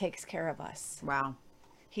 and he takes care of us. Wow.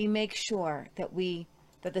 He makes sure that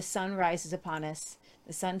that the sun rises upon us,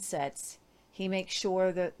 the sun sets. He makes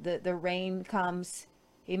sure that the rain comes.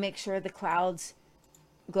 He makes sure the clouds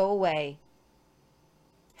go away.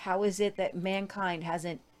 How is it that mankind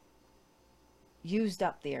hasn't used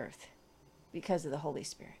up the earth? Because of the Holy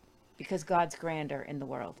Spirit. Because God's grandeur in the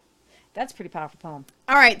world. That's a pretty powerful poem.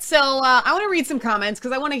 All right, so I want to read some comments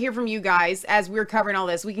because I want to hear from you guys as we're covering all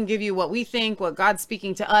this. We can give you what we think, what God's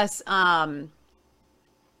speaking to us.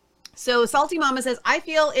 So Salty Mama says, I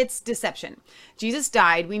feel it's deception. Jesus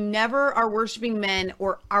died. We never are worshiping men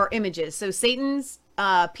or our images. So Satan's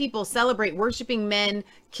people celebrate worshiping men,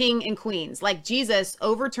 king and queens. Like Jesus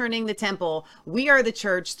overturning the temple, we are the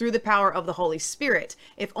church through the power of the Holy Spirit.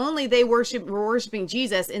 If only they were worshiping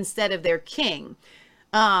Jesus instead of their king.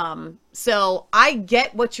 So I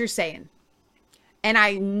get what you're saying. And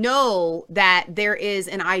I know that there is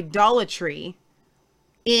an idolatry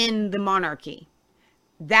in the monarchy.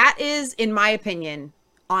 That is, in my opinion,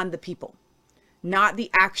 on the people, not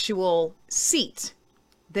the actual seat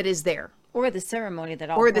that is there. Or the ceremony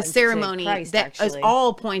that all or the points ceremony to Christ, that actually. is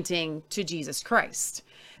all pointing to Jesus Christ.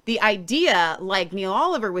 The idea, like Neil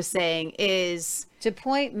Oliver was saying, is to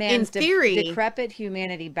point man's in theory, decrepit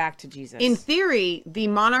humanity back to Jesus. In theory, the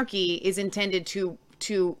monarchy is intended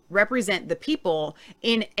to represent the people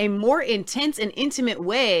in a more intense and intimate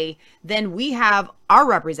way than we have our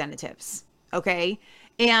representatives. Okay.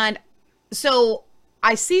 And so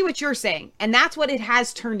I see what you're saying, and that's what it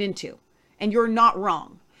has turned into. And you're not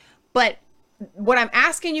wrong. But what I'm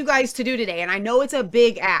asking you guys to do today, and I know it's a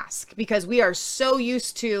big ask because we are so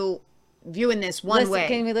used to viewing this one way.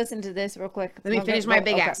 Can we listen to this real quick? Let me finish my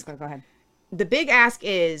big ask. Go ahead. The big ask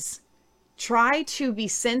is try to be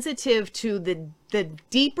sensitive to the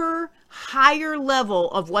deeper, higher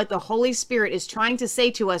level of what the Holy Spirit is trying to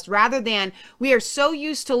say to us, rather than we are so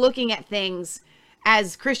used to looking at things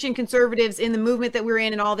as Christian conservatives in the movement that we're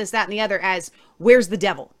in and all this, that, and the other as, where's the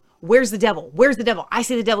devil? Where's the devil? Where's the devil? I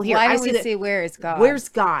see the devil here. Why don't we see where is God? Where's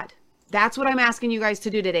God? That's what I'm asking you guys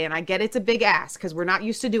to do today. And I get it's a big ask because we're not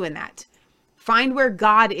used to doing that. Find where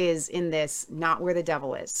God is in this, not where the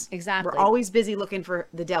devil is. Exactly. We're always busy looking for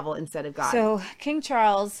the devil instead of God. So King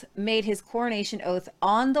Charles made his coronation oath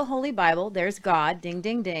on the Holy Bible. There's God, ding,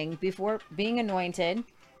 ding, ding, before being anointed.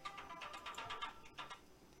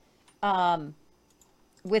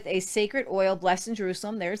 With a sacred oil blessed in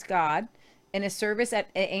Jerusalem, there's God. In a service at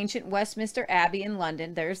ancient Westminster Abbey in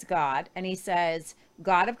London, there's God. And he says,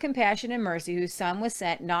 God of compassion and mercy, whose son was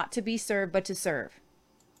sent not to be served, but to serve.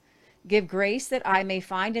 Give grace that I may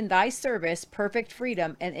find in thy service perfect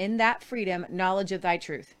freedom, and in that freedom, knowledge of thy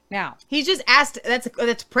truth. Now, he just asked,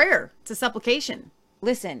 that's prayer. It's a supplication.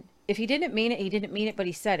 Listen, if he didn't mean it, he didn't mean it, but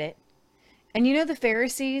he said it. And you know, the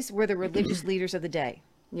Pharisees were the religious leaders of the day.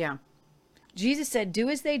 Yeah. Jesus said, do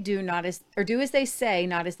as they do, not as, or do as they say,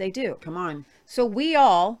 not as they do. Come on. So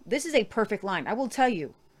this is a perfect line. I will tell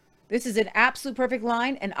you, this is an absolute perfect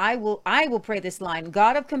line. And I will pray this line.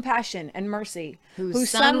 God of compassion and mercy, whose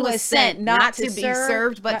son was sent not to be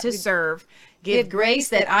served, but to serve. Give grace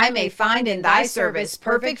that I may find in thy service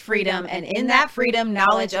perfect freedom, and in that freedom,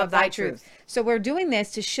 knowledge of thy truth. So we're doing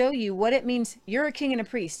this to show you what it means. You're a king and a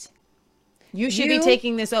priest. You should be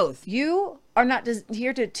taking this oath. You are not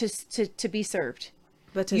here to be served,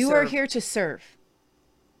 but to you serve. are here to serve.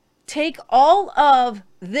 Take all of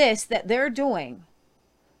this that they're doing,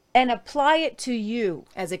 and apply it to you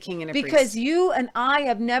as a king and a because priest. you and I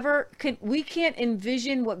have never we can't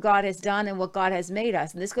envision what God has done and what God has made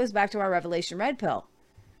us. And this goes back to our Revelation red pill.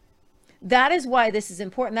 That is why this is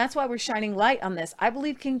important. That's why we're shining light on this. I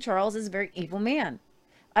believe King Charles is a very evil man.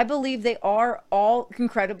 I believe they are all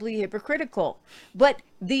incredibly hypocritical, but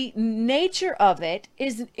the nature of it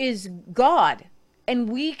is God, and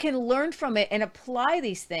we can learn from it and apply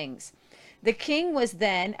these things. The king was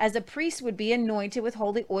then, as a priest would be, anointed with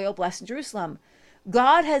holy oil, blessed in Jerusalem.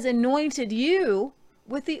 God has anointed you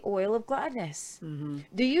with the oil of gladness.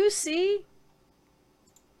 Do you see?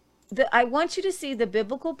 I want you to see the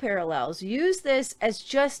biblical parallels. Use this as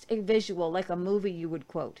just a visual, like a movie you would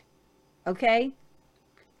quote. Okay?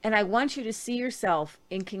 And I want you to see yourself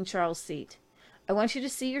in King Charles' seat. I want you to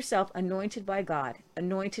see yourself anointed by God,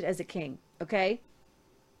 anointed as a king. Okay?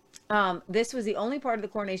 This was the only part of the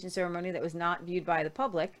coronation ceremony that was not viewed by the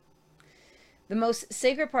public. The most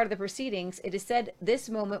sacred part of the proceedings, it is said this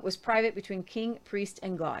moment was private between king, priest,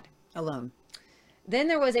 and God. Alone. Then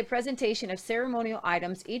there was a presentation of ceremonial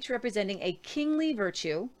items, each representing a kingly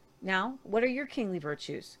virtue. Now, what are your kingly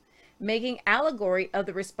virtues? Making allegory of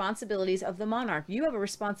the responsibilities of the monarch. You have a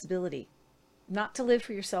responsibility, not to live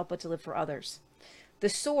for yourself, but to live for others. The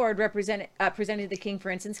sword presented to the king, for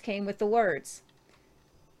instance, came with the words,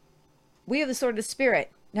 "We have the sword of the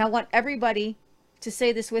Spirit." Now I want everybody to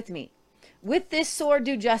say this with me. "With this sword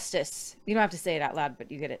do justice." You don't have to say it out loud,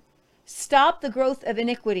 but you get it. "Stop the growth of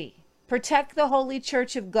iniquity. Protect the holy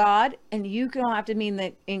church of God," and you don't have to mean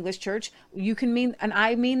the English church. You can mean, and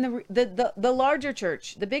I mean the larger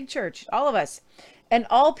church, the big church, all of us, "and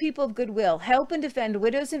all people of goodwill. Help and defend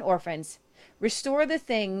widows and orphans. Restore the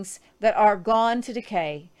things that are gone to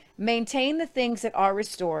decay. Maintain the things that are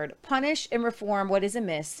restored. Punish and reform what is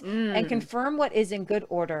amiss, and confirm what is in good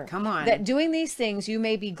order. Come on. That doing these things you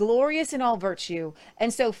may be glorious in all virtue,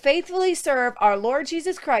 and so faithfully serve our Lord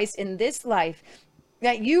Jesus Christ in this life,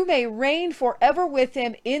 that you may reign forever with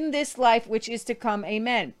him in this life which is to come.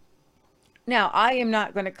 Amen." Now, I am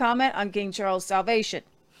not going to comment on King Charles' salvation,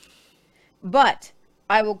 but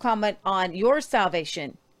I will comment on your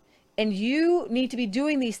salvation. And you need to be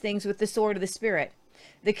doing these things with the sword of the Spirit.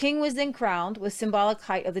 The king was then crowned with symbolic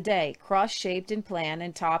height of the day, cross-shaped in plan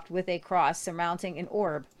and topped with a cross surmounting an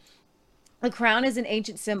orb. The crown is an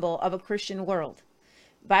ancient symbol of a Christian world.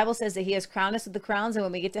 The Bible says that he has crowned us with the crowns, and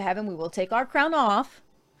when we get to heaven, we will take our crown off.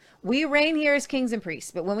 We reign here as kings and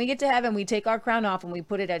priests, but when we get to heaven, we take our crown off and we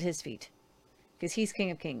put it at his feet, because he's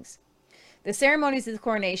King of Kings. The ceremonies of the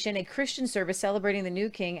coronation, a Christian service celebrating the new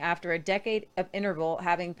king after a decade of interval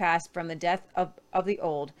having passed from the death of the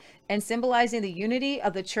old, and symbolizing the unity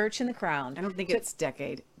of the church and the crown. I don't think it's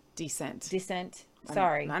decade. Descent. Descent.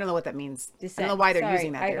 Sorry. I don't know what that means. Descent. I don't know why they're Sorry.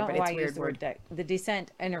 using that there, but it's a weird word. The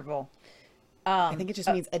descent interval. I think it just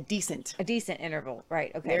means a decent interval.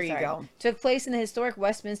 Right. Okay. There you go. Took place in the historic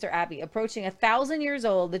Westminster Abbey. Approaching 1,000 years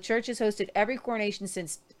old, the church has hosted every coronation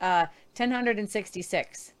since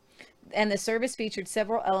 1066. And the service featured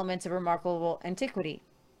several elements of remarkable antiquity.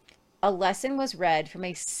 A lesson was read from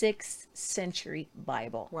a 6th century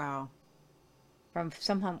Bible. Wow. From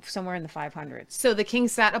somewhere in the 500s. So the king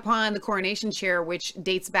sat upon the coronation chair, which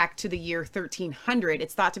dates back to the year 1300.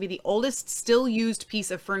 It's thought to be the oldest still used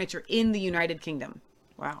piece of furniture in the United Kingdom.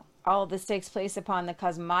 Wow. All of this takes place upon the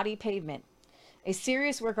Cosmati pavement, a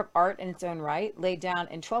serious work of art in its own right, laid down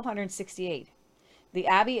in 1268. The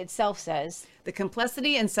abbey itself says, "The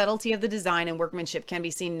complexity and subtlety of the design and workmanship can be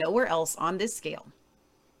seen nowhere else on this scale."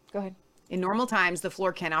 Go ahead. "In normal times, the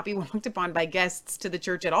floor cannot be walked upon by guests to the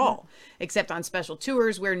church at all, except on special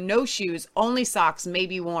tours where no shoes, only socks may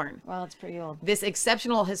be worn." Well, it's pretty old. This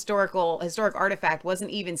exceptional historic artifact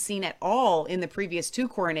wasn't even seen at all in the previous 2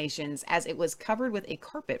 coronations, as it was covered with a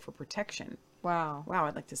carpet for protection. Wow. Wow,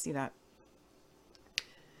 I'd like to see that.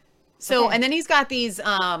 So, okay. And then he's got these,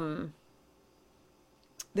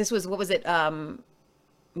 this was, what was it?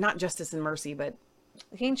 Not Justice and Mercy, but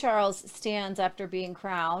King Charles stands after being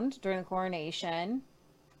crowned during the coronation.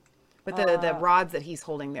 But the rods that he's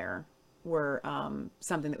holding there were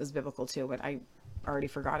something that was biblical too, but I already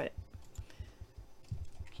forgot it.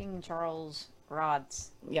 King Charles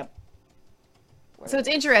rods. Yep. So it's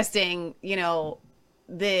interesting, you know,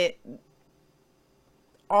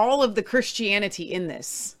 all of the Christianity in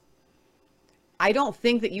this. I don't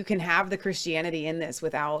think that you can have the Christianity in this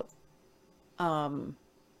without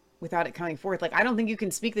it coming forth. Like, I don't think you can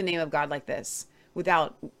speak the name of God like this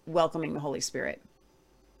without welcoming the Holy Spirit.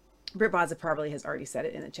 Britt Baza probably has already said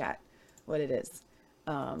it in the chat, what it is.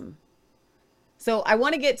 So I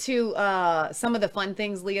want to get to some of the fun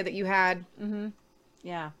things, Leah, that you had. Mm-hmm.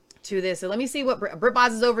 Yeah. to this. So let me see what Britt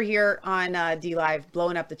Boz is over here on D Live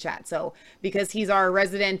blowing up the chat. So because he's our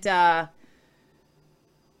resident UK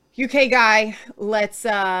guy,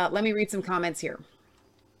 let me read some comments here.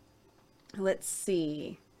 Let's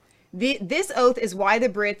see. This oath is why the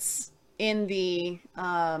Brits in the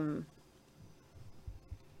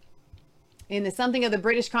something of the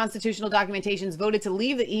British constitutional documentations voted to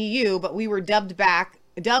leave the EU, but we were dubbed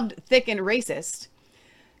thick and racist.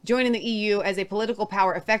 Joining the EU as a political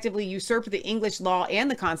power effectively usurped the English law and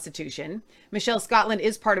the Constitution. Michelle, Scotland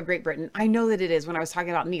is part of Great Britain. I know that it is when I was talking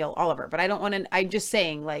about Neil Oliver, but I don't want to, I'm just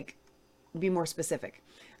saying, like, be more specific.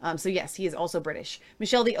 So yes, he is also British.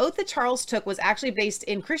 Michelle, the oath that Charles took was actually based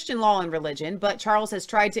in Christian law and religion, but Charles has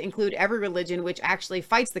tried to include every religion which actually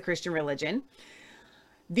fights the Christian religion.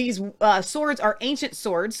 These swords are ancient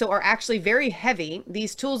swords, so are actually very heavy.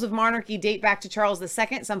 These tools of monarchy date back to Charles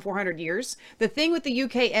II, some 400 years. The thing with the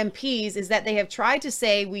UK MPs is that they have tried to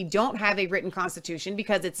say we don't have a written constitution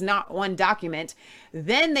because it's not one document.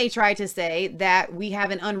 Then they try to say that we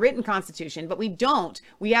have an unwritten constitution, but we don't.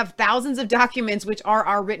 We have thousands of documents which are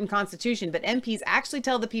our written constitution, but MPs actually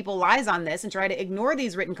tell the people lies on this and try to ignore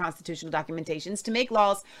these written constitutional documentations to make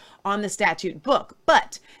laws on the statute book.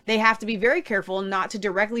 But they have to be very careful not to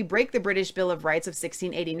directly break the British Bill of Rights of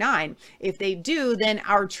 1689. If they do, then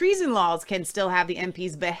our treason laws can still have the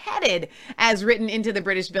MPs beheaded as written into the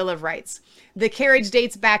British Bill of Rights. The carriage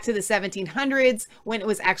dates back to the 1700s when it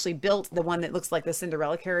was actually built, the one that looks like the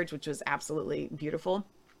Cinderella carriage, which was absolutely beautiful.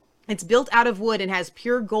 It's built out of wood and has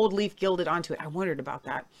pure gold leaf gilded onto it. I wondered about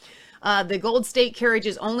that. The gold state carriage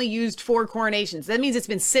is only used for coronations. That means it's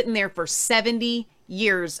been sitting there for 70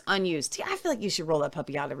 years unused. I feel like you should roll that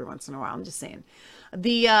puppy out every once in a while. I'm just saying.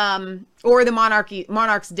 Or the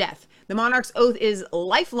monarch's death. The monarch's oath is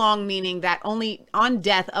lifelong, meaning that only on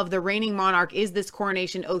death of the reigning monarch is this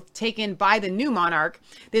coronation oath taken by the new monarch.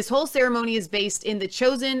 This whole ceremony is based in the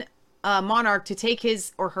chosen monarch to take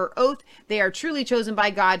his or her oath. They are truly chosen by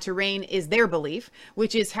God to reign is their belief,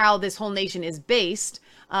 which is how this whole nation is based.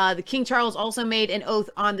 The King Charles also made an oath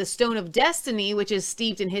on the Stone of Destiny, which is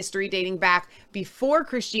steeped in history dating back before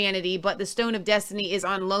Christianity, but the Stone of Destiny is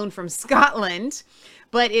on loan from Scotland,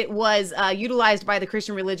 but it was utilized by the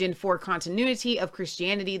Christian religion for continuity of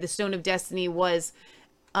Christianity. The Stone of Destiny was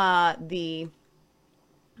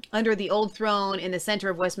under the old throne in the center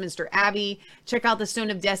of Westminster Abbey. Check out the Stone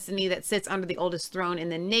of Destiny that sits under the oldest throne in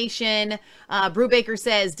the nation. Brubaker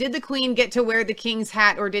says, did the Queen get to wear the king's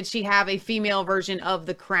hat, or did she have a female version of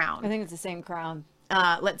the crown? I think it's the same crown.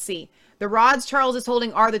 Let's see. The rods Charles is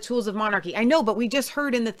holding are the tools of monarchy. I know, but we just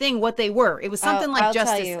heard in the thing what they were. It was something like I'll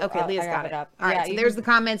justice. tell you. Okay, Leah's got it. Up. All right, so there's the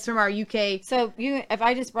comments from our UK. So if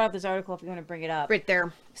I just brought up this article, if you want to bring it up. Right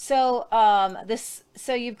there. So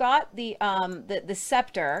so you've got the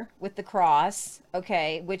scepter with the cross,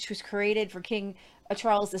 okay, which was created for King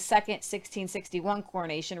Charles II 1661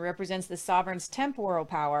 coronation, represents the sovereign's temporal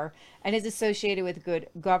power and is associated with good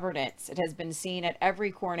governance. It has been seen at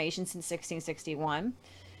every coronation since 1661.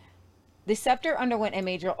 The scepter underwent a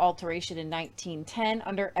major alteration in 1910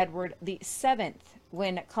 under Edward VII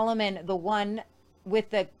when Cullinan when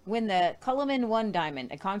the Cullinan 1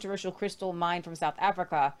 diamond, a controversial crystal mined from South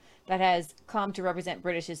Africa that has come to represent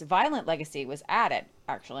British's violent legacy, was added.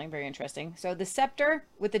 Actually, very interesting. So the scepter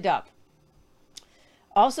with the dove,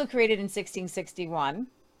 also created in 1661.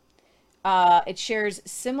 It shares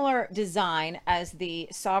similar design as the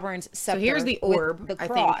sovereign's scepter. So here's the orb, the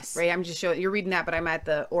cross. I think, right? I'm just showing, you're reading that, but I'm at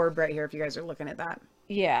the orb right here if you guys are looking at that.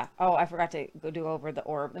 Yeah. Oh, I forgot to go over the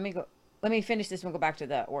orb. Let me finish this and we'll go back to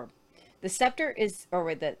the orb. The scepter is,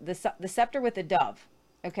 or the scepter with the dove,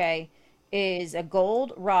 okay, is a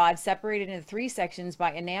gold rod separated into 3 sections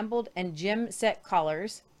by enameled and gem set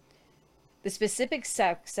collars. The specific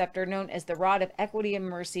scepter, known as the rod of equity and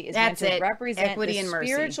mercy, is meant to represent equity the and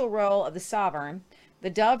mercy. Spiritual role of the sovereign. The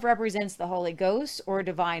dove represents the Holy Ghost or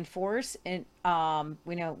divine force, and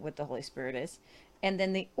we know what the Holy Spirit is. And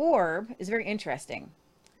then the orb is very interesting.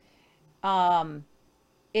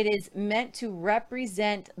 It is meant to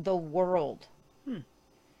represent the world,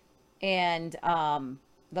 and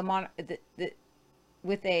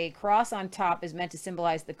with a cross on top is meant to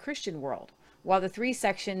symbolize the Christian world, while the 3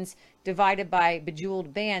 sections divided by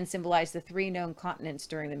bejeweled bands symbolize the 3 known continents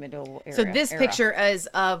during the medieval era. So this picture is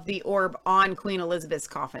of the orb on Queen Elizabeth's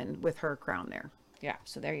coffin with her crown there. Yeah,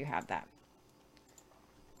 so there you have that.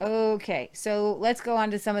 Okay, so let's go on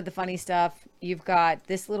to some of the funny stuff. You've got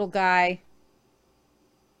this little guy,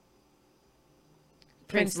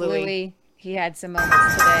 Prince Louis. He had some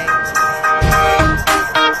moments today.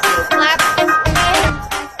 Clap.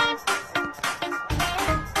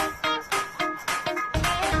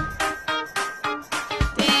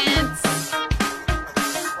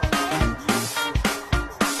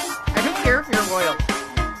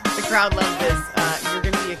 crowd loves this. You're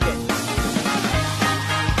going to be a kid.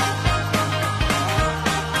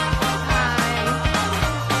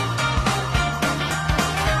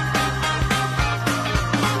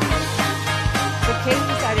 So Kate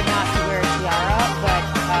decided not to wear a tiara, but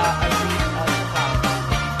a wreath of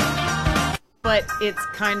flowers. But it's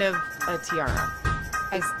kind of a tiara.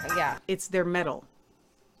 Yeah. It's their metal.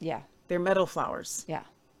 Yeah. They're metal flowers. Yeah.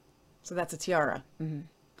 So that's a tiara. Mm-hmm.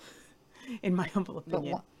 In my humble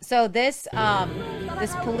opinion. So this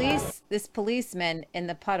policeman in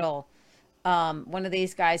the puddle, one of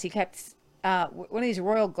these guys, he kept one of these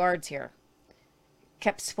royal guards here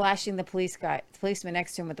kept splashing the policeman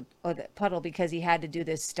next to him with the puddle because he had to do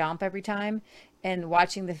this stomp every time, and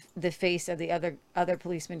watching the face of the other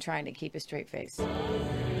policeman trying to keep a straight face.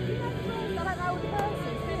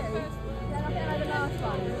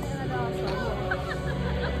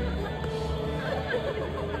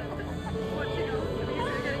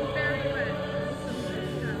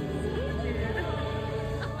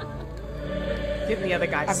 Getting the other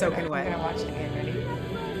guy soaking wet. I'm gonna watch it again. Ready?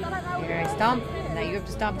 Here I stomp. Now you have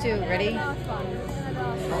to stomp too. Ready?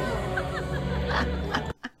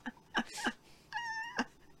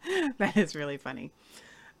 That is really funny.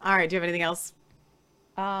 All right. Do you have anything else?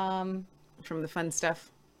 From the fun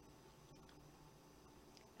stuff.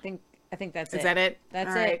 I think that's it. Is that it?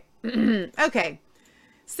 That's it. Okay.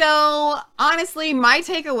 So honestly, my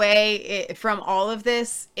takeaway from all of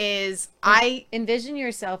this is I envision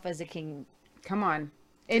yourself as a king. Come on.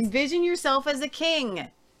 Envision yourself as a king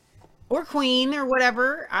or queen or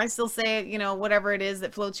whatever. I still say, whatever it is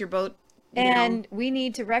that floats your boat. And we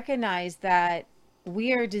need to recognize that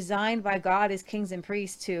we are designed by God as kings and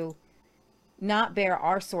priests to not bear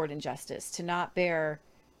our sword in justice, to not bear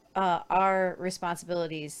our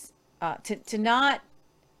responsibilities,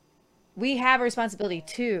 we have a responsibility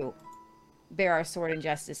to bear our sword in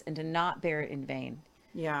justice and to not bear it in vain.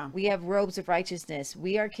 Yeah. We have robes of righteousness.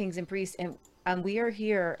 We are kings and priests, and we are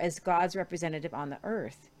here as God's representative on the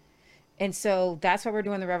earth. And so that's why we're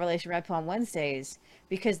doing the Revelation Red Pill on Wednesdays,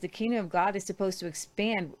 because the kingdom of God is supposed to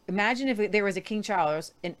expand. Imagine if there was a King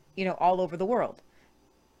Charles all over the world.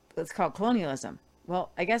 It's called colonialism.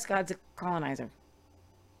 Well, I guess God's a colonizer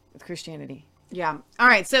with Christianity. Yeah. All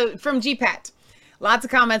right. So from GPAT. Lots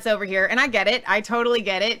of comments over here, and I get it. I totally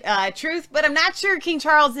get it. Truth, but I'm not sure King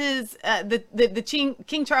Charles is the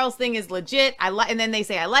King Charles thing is legit. And then they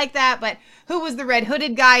say I like that, but who was the red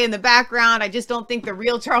hooded guy in the background? I just don't think the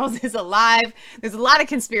real Charles is alive. There's a lot of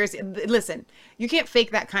conspiracy. Listen, you can't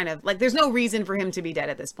fake that kind of there's no reason for him to be dead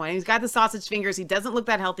at this point. He's got the sausage fingers. He doesn't look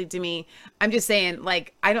that healthy to me. I'm just saying,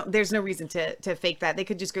 there's no reason to fake that. They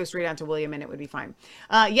could just go straight on to William and it would be fine.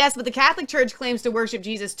 Yes, but the Catholic Church claims to worship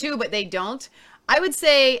Jesus too, but they don't. I would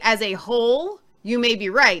say as a whole, you may be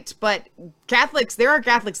right, but there are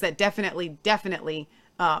Catholics that definitely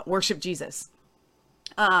worship Jesus.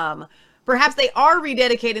 Perhaps they are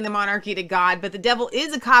rededicating the monarchy to God, but the devil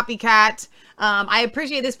is a copycat. I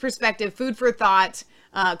appreciate this perspective. Food for thought.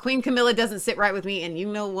 Queen Camilla doesn't sit right with me, and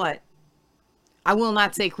you know what? I will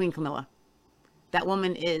not say Queen Camilla. That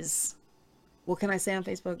woman is, what can I say on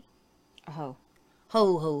Facebook? A hoe.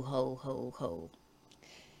 Ho, ho, ho, ho, ho.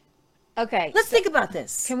 Okay, let's think about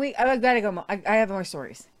this. Can we? I gotta go. I have more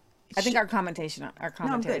stories. I think our commentaries on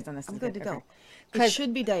this. I'm good to go. It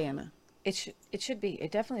should be Diana. It should be.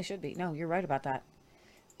 It definitely should be. No, you're right about that.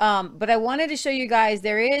 But I wanted to show you guys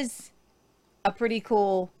there is a pretty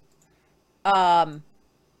cool prime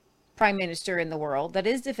minister in the world that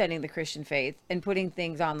is defending the Christian faith and putting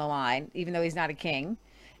things on the line, even though he's not a king.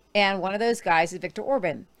 And one of those guys is Viktor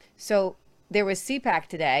Orban. So there was CPAC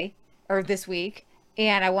today or this week.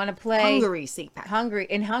 And I want to play Hungary CPAC.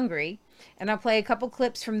 Hungary. And I'll play a couple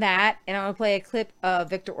clips from that. And I want to play a clip of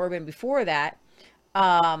Viktor Orban before that.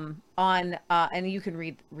 And you can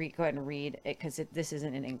go ahead and read it because this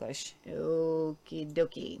isn't in English. Okie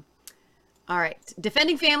dokie. All right.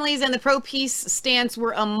 Defending families and the pro-peace stance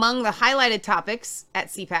were among the highlighted topics at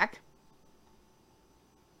CPAC.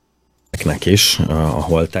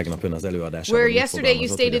 Where yesterday you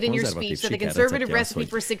stated in your speech that the conservative recipe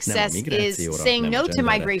for success is saying no to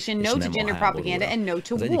migration, no to gender propaganda, and no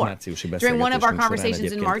to war. During one of our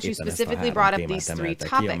conversations in March, you specifically brought up these three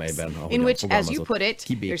topics, in which, as you put it,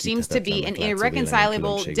 there seems to be an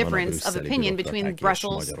irreconcilable difference of opinion between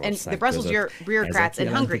Brussels and the Brussels bureaucrats and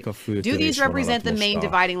Hungary. Do these represent the main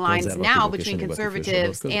dividing lines now between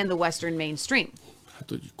conservatives and the Western mainstream?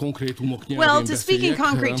 Well, to speak in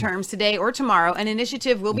concrete terms, today or tomorrow, an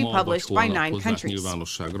initiative will be published by 9 countries.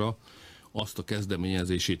 Azt a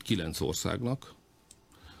kezdeményezését 9 országnak,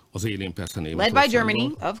 led by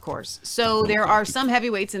Germany, of course. So there are some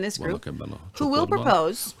heavyweights in this group who will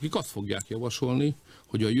propose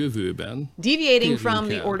deviating from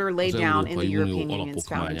the order laid down in the European Union's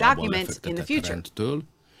founding document in the future. And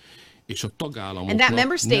that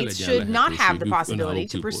member states should not have the possibility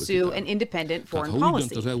to pursue an independent foreign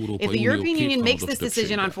policy. If the European Union makes this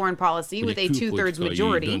decision on foreign policy with a two-thirds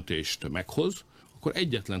majority,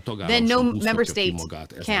 then no member state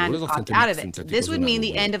can opt out of it. This would mean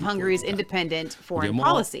the end of Hungary's independent foreign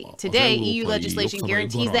policy. Today, EU legislation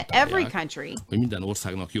guarantees that every country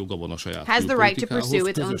has the right to pursue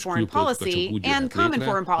its own foreign policy, and common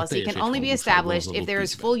foreign policy can only be established if there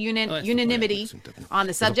is full unanimity on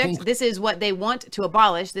the subject. This is what they want to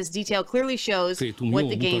abolish. This detail clearly shows what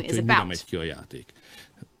the game is about.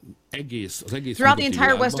 Throughout the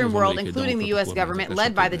entire Western world, including the U.S. government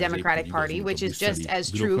led by the Democratic Party, which is just as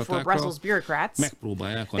true for Brussels bureaucrats,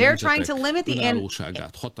 they're trying to limit the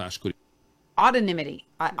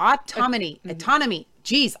autonomy.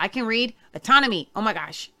 Geez, I can read. Autonomy. Oh my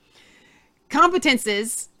gosh.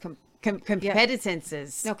 Competences.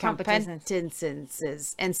 Competences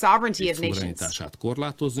and sovereignty of nations,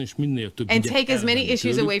 and take as many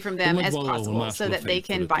issues away from them as possible so that they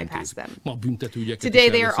can bypass them. Today,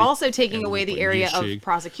 they are also taking away the area of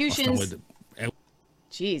prosecutions.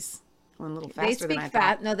 Jeez, one a little faster than I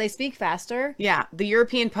thought. No, they speak faster. Yeah, the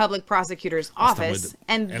European Public Prosecutor's Office,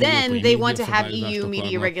 and then they want to have EU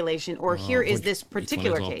media regulation, or here is this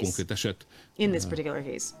particular case. In this particular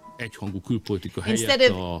case, instead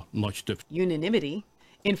of unanimity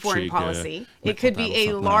in foreign policy, it could be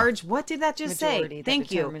a large, what did that just say?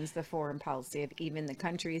 Thank you. Determines the foreign policy of even the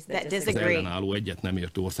countries that disagree.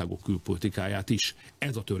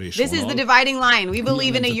 This is the dividing line. We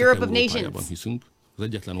believe in a Europe of nations.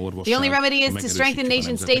 The only remedy is to strengthen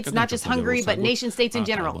nation states, not just Hungary, but nation states in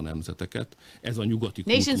general.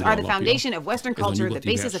 Nations are the foundation of Western culture, the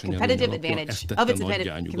basis of competitive advantage,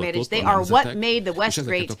 They are what made the West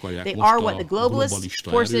great. They are what the globalist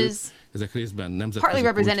forces, partly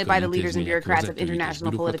represented by the leaders and bureaucrats of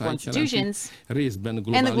international political institutions,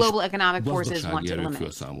 and the global economic forces want to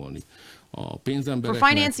eliminate. For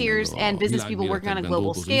financiers and business people working on a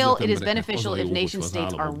global scale, it is beneficial if nation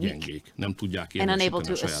states are weak and unable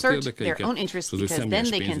to assert their own interests, because then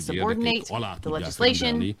they can subordinate the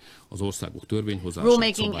legislation,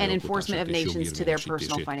 rulemaking, and enforcement of nations to their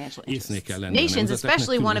personal financial interests. Nations,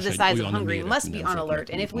 especially one of the size of Hungary, must be on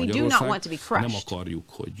alert, and if we do not want to be crushed,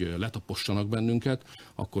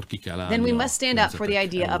 then we must stand up for the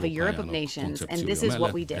idea of a Europe of nations, and this is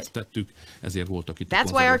what we did.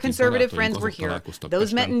 That's why our conservative friends were here.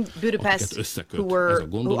 Those met in Budapest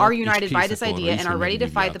who are united by this idea and are ready to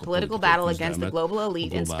fight the political battle against the global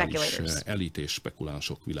elite and speculators.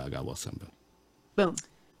 Boom.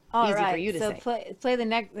 All Easy right, for you to so say. play the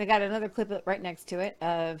next. They got another clip right next to it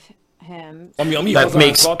of him. That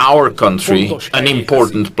makes our country an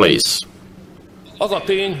important place.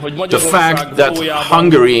 The fact that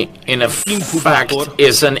Hungary, in fact,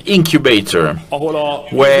 is an incubator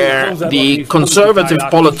where the conservative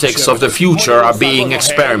politics of the future are being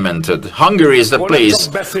experimented. Hungary is the place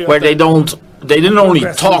where they didn't only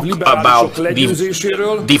talk about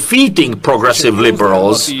defeating progressive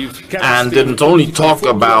liberals and didn't only talk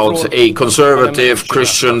about a conservative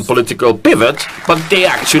Christian political pivot, but they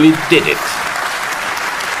actually did it.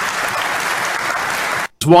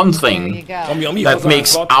 One thing that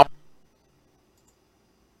makes our...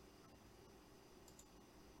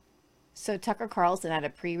 So Tucker Carlson had a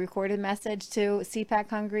pre-recorded message to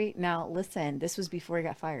CPAC Hungary. Now listen, this was before he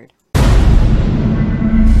got fired.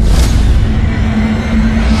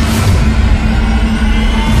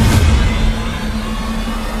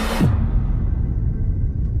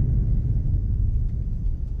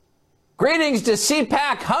 Greetings to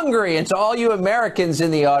CPAC Hungary and to all you Americans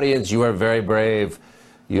in the audience. You are very brave.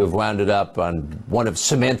 You have wound it up on one of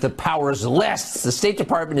Samantha Power's lists. The State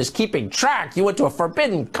Department is keeping track. You went to a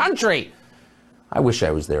forbidden country. I wish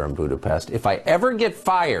I was there in Budapest. If I ever get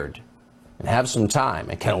fired and have some time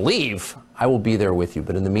and can leave, I will be there with you.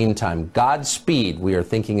 But in the meantime, Godspeed. We are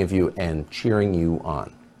thinking of you and cheering you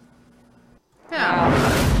on.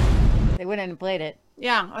 Yeah. They went in and played it.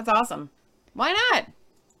 Yeah, that's awesome. Why not?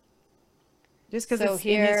 Just because it's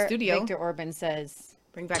in his studio. Viktor Orban says...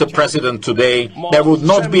 the president today, there would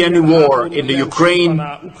not be any war in the Ukraine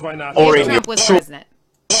or in Europe.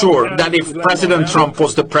 Sure, that if President Trump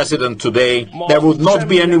was the president today, there would not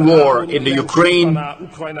be any war in the Ukraine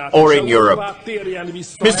or in Europe.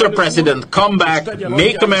 Mr. President, come back,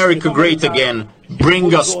 make America great again,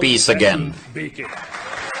 bring us peace again.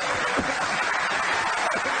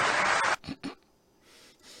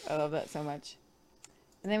 I love that so much.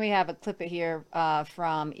 And then we have a clip here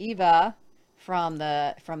from Eva from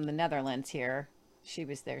the Netherlands here. She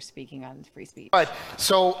was there speaking on free speech. Right.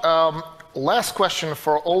 So, last question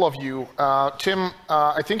for all of you. Tim,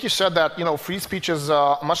 I think you said that, free speech is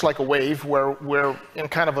much like a wave where we're in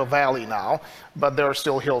kind of a valley now, but there are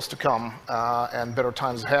still hills to come and better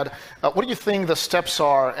times ahead. What do you think the steps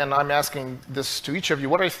are? And I'm asking this to each of you.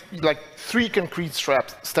 What are like 3 concrete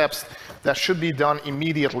steps that should be done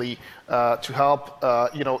immediately to help,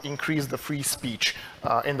 increase the free speech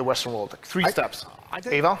in the Western world? 3 steps.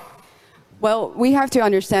 Ava? Well, we have to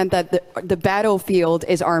understand that the battlefield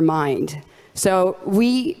is our mind. So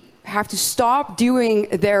we have to stop doing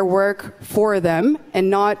their work for them and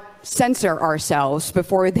not censor ourselves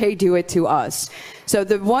before they do it to us. So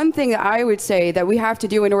the one thing that I would say that we have to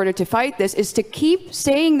do in order to fight this is to keep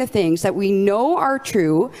saying the things that we know are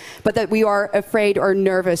true, but that we are afraid or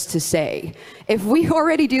nervous to say. If we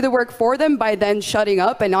already do the work for them by then shutting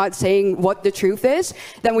up and not saying what the truth is,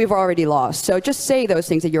 then we've already lost. So just say those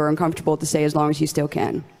things that you're uncomfortable to say as long as you still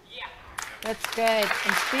can. That's good.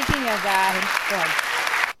 And speaking of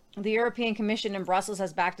that, the European Commission in Brussels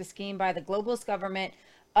has backed a scheme by the globalist government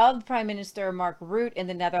of Prime Minister Mark Rutte in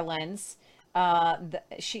the Netherlands.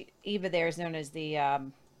 Eva there is known as the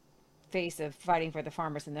face of fighting for the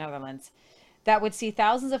farmers in the Netherlands. That would see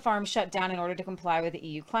thousands of farms shut down in order to comply with the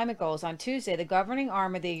EU climate goals. On Tuesday, the governing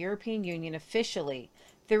arm of the European Union officially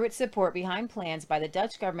threw its support behind plans by the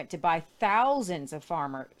Dutch government to buy thousands of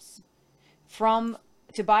farmers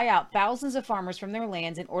to buy out thousands of farmers from their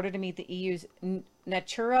lands in order to meet the EU's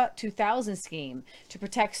Natura 2000 scheme to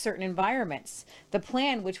protect certain environments. The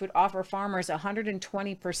plan, which would offer farmers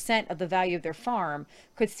 120% of the value of their farm,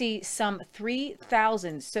 could see some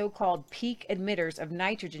 3,000 so-called peak emitters of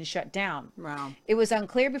nitrogen shut down. Wow. It was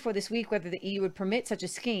unclear before this week whether the EU would permit such a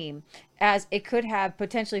scheme, as it could have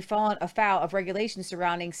potentially fallen afoul of regulations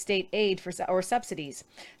surrounding state aid or subsidies.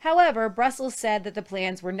 However, Brussels said that the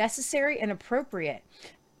plans were necessary and appropriate.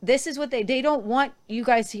 This is what they don't want you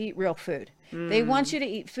guys to eat real food. They want you to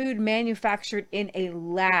eat food manufactured in a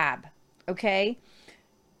lab, okay?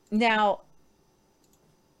 Now,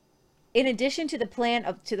 in addition to the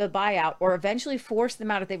plan to the buyout, or eventually force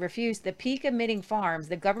them out if they refuse, the peak emitting farms,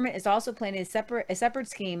 the government is also planning a separate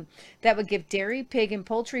scheme that would give dairy, pig, and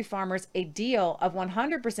poultry farmers a deal of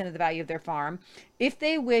 100% of the value of their farm if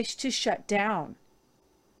they wish to shut down.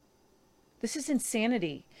 This is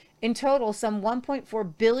insanity. In total, some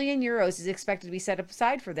 1.4 billion euros is expected to be set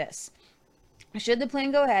aside for this. Should the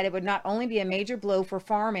plan go ahead, it would not only be a major blow for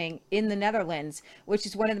farming in the Netherlands, which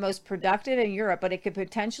is one of the most productive in Europe, but it could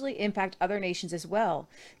potentially impact other nations as well,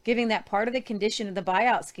 given that part of the condition of the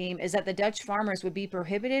buyout scheme is that the Dutch farmers would be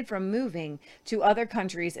prohibited from moving to other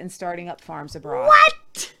countries and starting up farms abroad.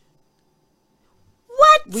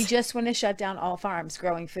 What? We just want to shut down all farms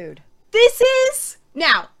growing food. This is...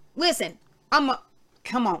 Now, listen, come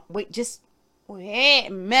on, wait a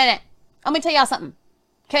minute. I'm going to tell y'all something,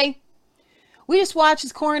 okay? We just watched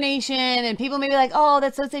this coronation, and people may be like, oh,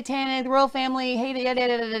 that's so satanic, the royal family, hate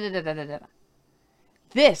it,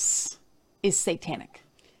 This is satanic.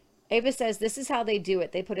 Ava says this is how they do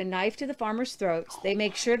it. They put a knife to the farmers' throats. They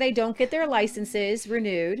make sure they don't get their licenses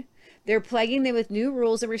renewed. They're plaguing them with new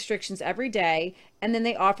rules and restrictions every day, and then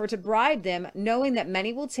they offer to bribe them, knowing that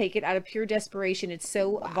many will take it out of pure desperation. It's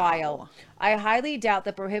so vile. I highly doubt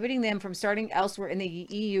that prohibiting them from starting elsewhere in the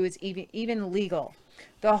EU is even legal.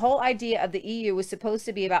 The whole idea of the EU was supposed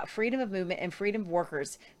to be about freedom of movement and freedom of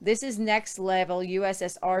workers. This is next level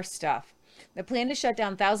USSR stuff. The plan to shut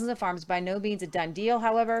down thousands of farms by no means a done deal,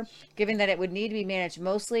 however, given that it would need to be managed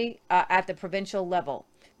mostly at the provincial level.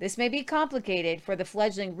 This may be complicated for the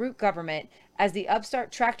fledgling Rutte government, as the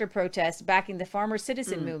upstart tractor protest backing the Farmer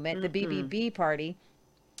Citizen Movement, the BBB party,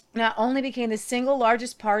 not only became the single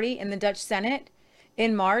largest party in the Dutch Senate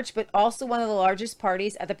in March, but also one of the largest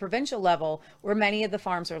parties at the provincial level where many of the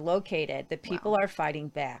farms are located. The people are fighting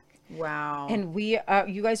back. Wow. And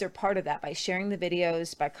you guys are part of that by sharing the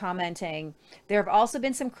videos, by commenting. There have also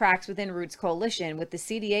been some cracks within Rutte's coalition, with the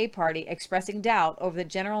CDA party expressing doubt over the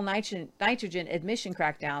general nitrogen emission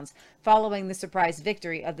crackdowns following the surprise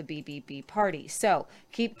victory of the BBB party. So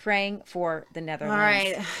keep praying for the Netherlands. All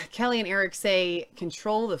right. Kelly and Eric say,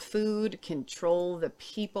 control the food, control the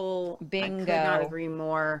people. Bingo. I could not agree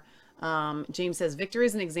more. James says, Victor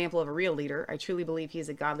is an example of a real leader. I truly believe he is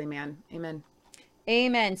a godly man. Amen.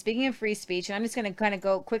 Amen. Speaking of free speech, and I'm just going to kind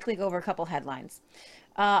of quickly go over a couple headlines.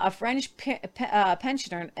 A French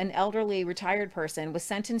pensioner, an elderly retired person, was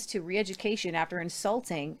sentenced to re-education after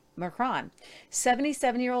insulting Macron.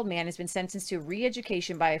 77-year-old man has been sentenced to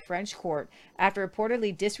re-education by a French court after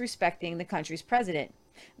reportedly disrespecting the country's president.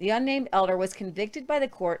 The unnamed elder was convicted by the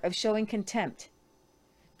court of showing contempt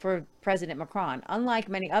for President Macron. Unlike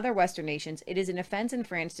many other Western nations, it is an offense in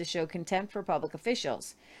France to show contempt for public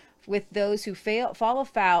officials, with those who fall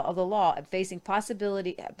afoul of the law and facing the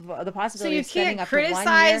possibility of spending up to 1 year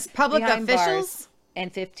criticize public behind officials bars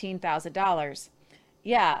and $15,000.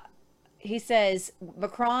 Yeah, he says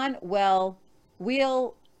Macron will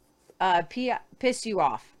piss you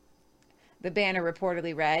off. The banner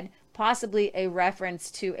reportedly read, possibly a reference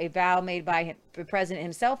to a vow made by the president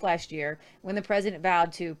himself last year when the president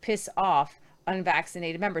vowed to piss off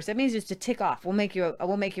unvaccinated members. That means just to tick off. We'll make you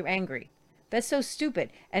angry. That's so stupid.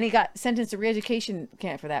 And he got sentenced to re-education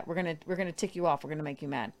camp for that. We're gonna tick you off. We're gonna make you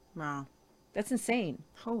mad. Wow. That's insane.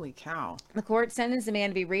 Holy cow. The court sentenced the man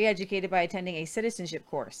to be re-educated by attending a citizenship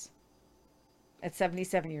course at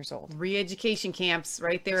 77 years old. Re-education camps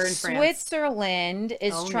right there in France. Switzerland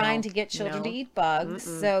is trying to get children to eat bugs.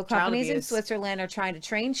 So companies in Switzerland are trying to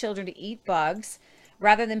train children to eat bugs.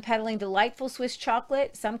 Rather than peddling delightful Swiss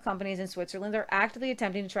chocolate, some companies in Switzerland are actively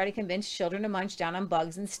attempting to try to convince children to munch down on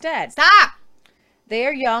bugs instead. Stop! They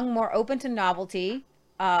are young, more open to novelty.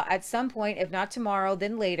 At some point, if not tomorrow,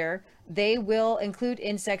 then later, they will include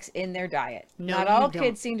insects in their diet. No, not all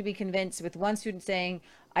kids seem to be convinced, with one student saying,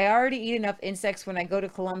 I already eat enough insects when I go to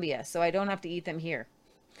Colombia, so I don't have to eat them here.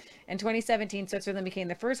 In 2017, Switzerland became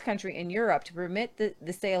the first country in Europe to permit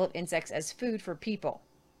the sale of insects as food for people.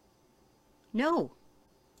 No.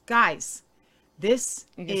 Guys, this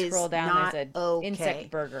is scroll down, not there's a okay.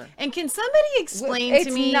 insect burger. And can somebody explain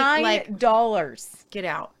to me, it's $9. Get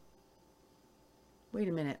out. Wait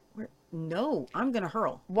a minute. No, I'm going to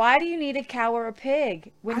hurl. Why do you need a cow or a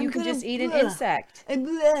pig when you can just eat an insect? And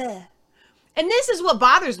this is what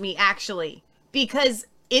bothers me, actually, because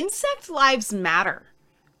insect lives matter.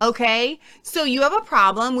 Okay? So you have a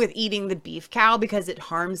problem with eating the beef cow because it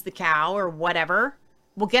harms the cow or whatever.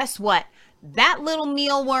 Well, guess what? That little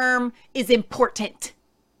mealworm is important.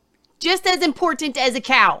 Just as important as a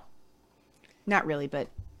cow. Not really, but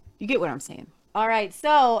you get what I'm saying. All right.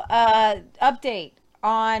 So, update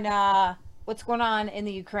on what's going on in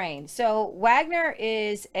the Ukraine. So Wagner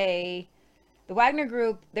is the Wagner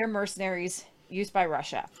group, they're mercenaries used by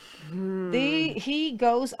Russia. He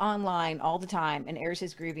goes online all the time and airs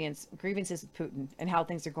his grievances with Putin and how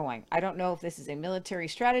things are going. I don't know if this is a military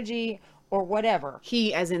strategy or whatever.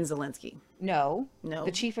 He as in Zelensky. No.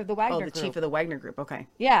 The chief of the Wagner group. Chief of the Wagner group. Okay.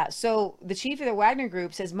 Yeah. So the chief of the Wagner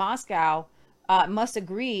group says Moscow must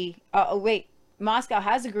agree. Moscow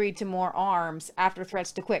has agreed to more arms after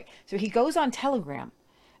threats to quit. So he goes on Telegram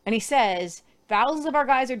and he says thousands of our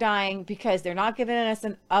guys are dying because they're not giving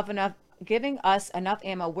us enough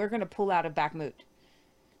ammo. We're going to pull out of Bakhmut.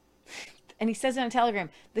 And he says it on Telegram.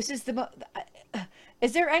 This is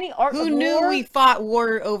is there any art? Who knew we fought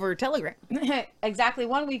war over Telegram? Exactly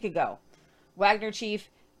 1 week ago. Wagner chief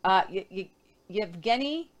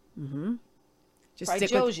Yevgeny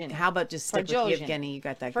Prigozhin. How about just stick with Yevgeny? You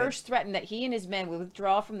got that. First threatened that he and his men would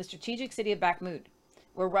withdraw from the strategic city of Bakhmut,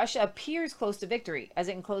 where Russia appears close to victory, as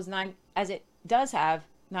it does have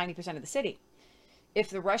 90% of the city, if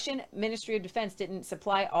the Russian Ministry of Defense didn't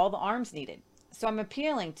supply all the arms needed. So I'm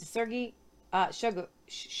appealing to Sergei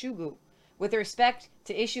Shoigu with respect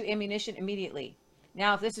to issue ammunition immediately.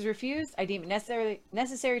 Now, if this is refused, I deem it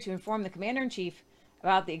necessary to inform the commander-in-chief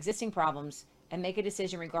about the existing problems and make a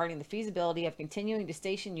decision regarding the feasibility of continuing to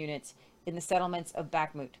station units in the settlements of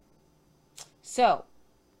Bakhmut. So,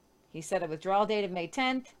 he set a withdrawal date of May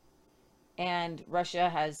 10th, and Russia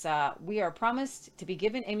has, we are promised to be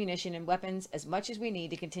given ammunition and weapons as much as we need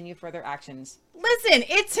to continue further actions. Listen,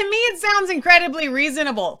 to me it sounds incredibly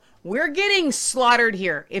reasonable. We're getting slaughtered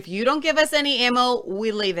here. If you don't give us any ammo,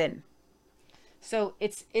 we leave in. So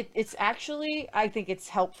it's actually, I think it's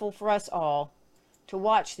helpful for us all to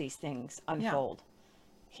watch these things unfold.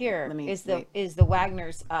 Yeah. Here is the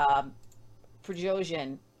Wagner's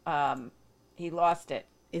Prigozhin. He lost it.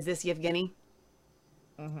 Is this Yevgeny?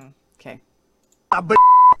 Mm-hmm. Okay.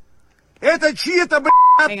 Это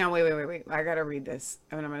Hang on, wait. I gotta read this.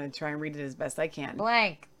 I'm gonna try and read it as best I can.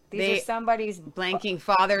 Blank. These are somebody's blanking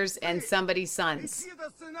fathers and somebody's sons.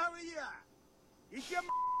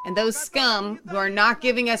 And those scum who are not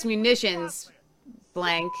giving us munitions,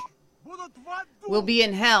 blank, will be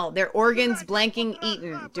in hell. Their organs blanking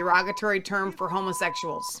eaten. Derogatory term for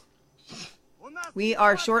homosexuals. We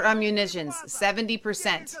are short on munitions,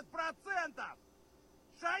 70%.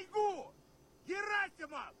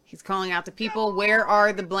 He's calling out to people, where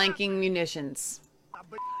are the blanking munitions?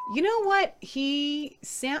 You know what?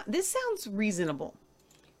 This sounds reasonable.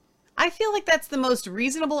 I feel like that's the most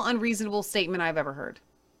reasonable, unreasonable statement I've ever heard.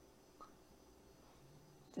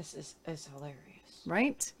 This is hilarious.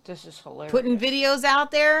 Right? This is hilarious. Putting videos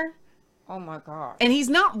out there. Oh my God. And he's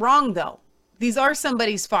not wrong, though. These are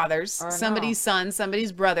somebody's fathers, somebody's sons,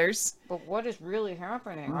 somebody's brothers. But what is really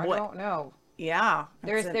happening? I don't know. Yeah.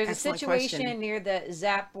 There's a situation near the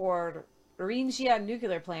Zaporizhzhia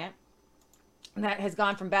nuclear plant that has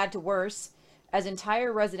gone from bad to worse, as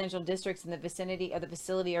entire residential districts in the vicinity of the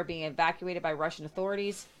facility are being evacuated by Russian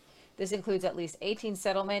authorities. This includes at least 18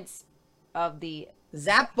 settlements of the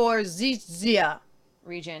Zaporizhzhia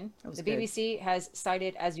region. The BBC has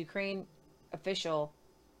cited a Ukrainian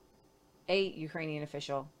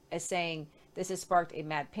official, as saying this has sparked a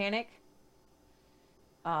mad panic.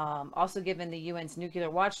 Also, given the UN's nuclear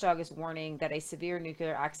watchdog is warning that a severe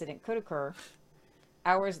nuclear accident could occur,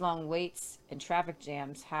 hours-long waits and traffic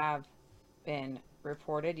jams have been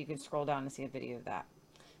reported. You can scroll down and see a video of that.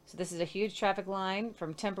 So this is a huge traffic line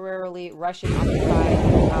from temporarily Russian-occupied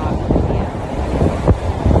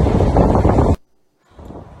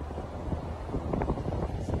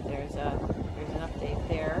There's an update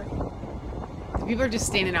there. People are just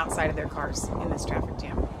standing outside of their cars in this traffic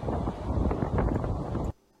jam.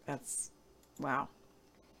 That's wow.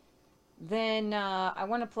 Then I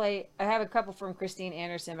want to play. I have a couple from Christine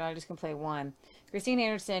Anderson, but I'm just gonna play one. Christine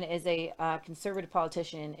Anderson is a conservative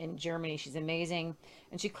politician in Germany. She's amazing,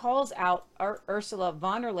 and she calls out Ursula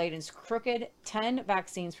von der Leyen's crooked 10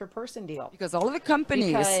 vaccines per person deal. Because all of the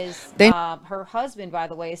companies, because her husband, by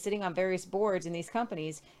the way, is sitting on various boards in these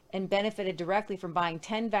companies and benefited directly from buying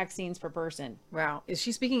 10 vaccines per person. Wow. Is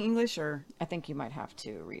she speaking English, or? I think you might have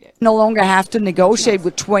to read it. no longer have to negotiate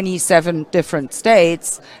with 27 different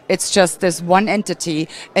states. It's just this one entity.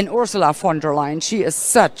 And Ursula von der Leyen, she is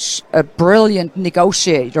such a brilliant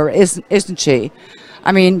negotiator, isn't she?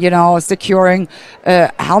 I mean, securing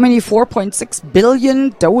how many 4.6 billion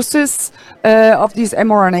doses of these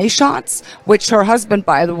mRNA shots, which her husband,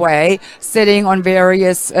 by the way, sitting on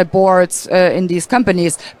various boards in these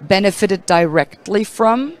companies, benefited directly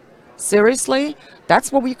from. Seriously?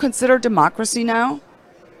 That's what we consider democracy now?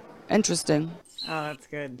 Interesting. Oh, that's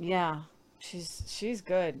good. Yeah, she's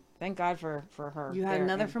good. Thank God for her. You had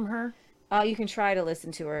another from her? You can try to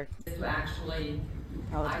listen to her. To actually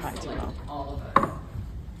isolate all of us.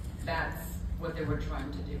 That's what they were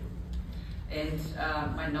trying to do. And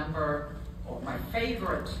my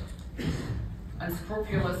favorite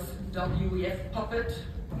unscrupulous WEF puppet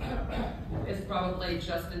is probably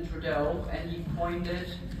Justin Trudeau, and he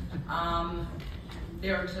pointed,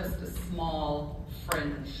 they're just a small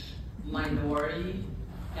fringe minority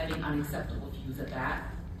having unacceptable views at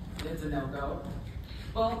that. It's a no-go.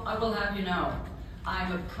 Well, I will have you know,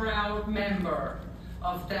 I'm a proud member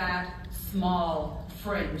of that small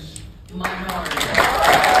fringe minority.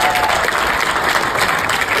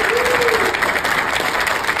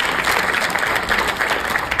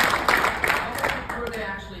 What were they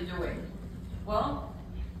actually doing? Well,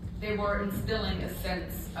 they were instilling a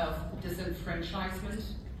sense of disenfranchisement,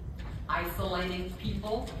 isolating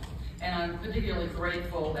people, and I'm particularly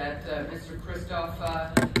grateful that Mr. Christoph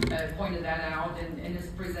pointed that out in his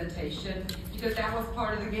presentation, because that was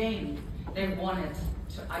part of the game. They wanted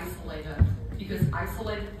to isolate us, because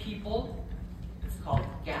isolated people, it's called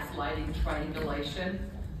gaslighting triangulation,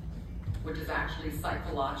 which is actually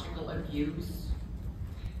psychological abuse.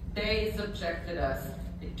 They subjected us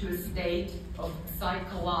to a state of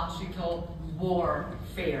psychological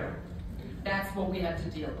warfare. That's what we had to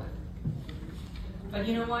deal with. But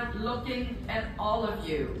you know what? Looking at all of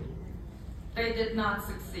you, they did not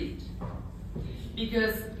succeed.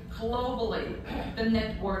 Because globally, the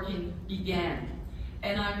networking began.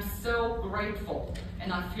 And I'm so grateful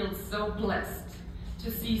and I feel so blessed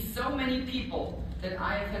to see so many people that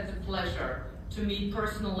I have had the pleasure to meet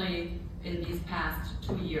personally in these past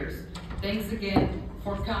 2 years. Thanks again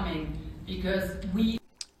for coming, because we...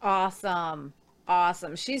 Awesome.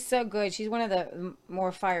 She's so good. She's one of the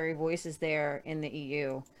more fiery voices there in the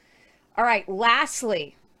EU. All right.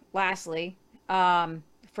 Lastly, from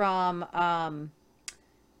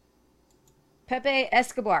Pepe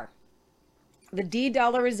Escobar. The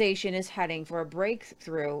de-dollarization is heading for a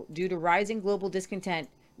breakthrough due to rising global discontent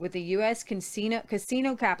with the U.S.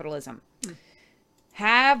 casino capitalism.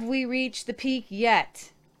 Have we reached the peak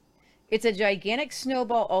yet? It's a gigantic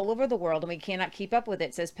snowball all over the world, and we cannot keep up with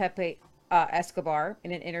it, says Pepe Escobar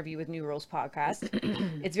in an interview with New Rules podcast.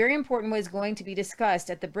 It's very important what is going to be discussed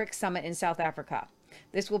at the BRICS summit in South Africa.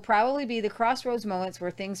 This will probably be the crossroads moments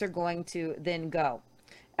where things are going to then go.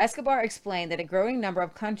 Escobar explained that a growing number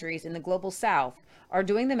of countries in the global south are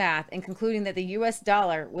doing the math and concluding that the U.S.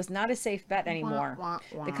 dollar was not a safe bet anymore.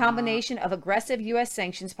 The combination of aggressive U.S.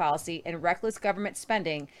 sanctions policy and reckless government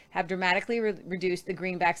spending have dramatically reduced the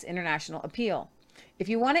greenback's international appeal. If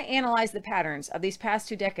you want to analyze the patterns of these past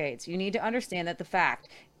 2 decades, you need to understand that the fact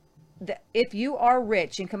that if you are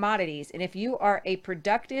rich in commodities and if you are a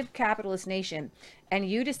productive capitalist nation and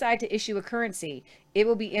you decide to issue a currency, it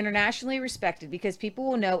will be internationally respected because people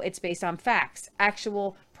will know it's based on facts,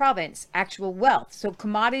 actual province, actual wealth. So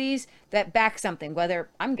commodities that back something, whether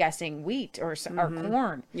I'm guessing wheat or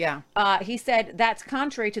corn. Yeah. He said that's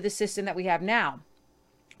contrary to the system that we have now,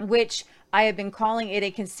 which I have been calling it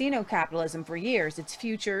a casino capitalism for years. It's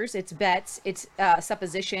futures, it's bets, it's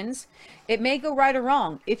suppositions. It may go right or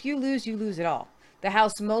wrong. If you lose it all. The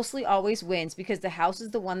house mostly always wins because the house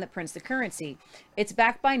is the one that prints the currency. It's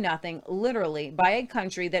backed by nothing, literally, by a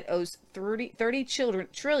country that owes 30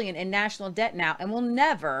 trillion in national debt now and will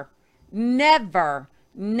never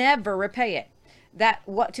repay it.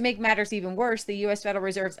 To make matters even worse, the U.S. Federal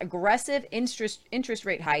Reserve's aggressive interest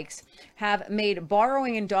rate hikes have made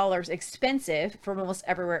borrowing in dollars expensive from almost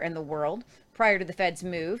everywhere in the world. Prior to the Fed's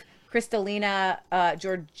move, Kristalina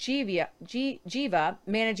Georgieva,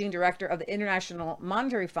 managing director of the International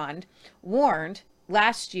Monetary Fund, warned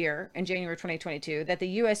last year in January 2022 that the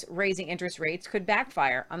U.S. raising interest rates could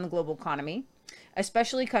backfire on the global economy,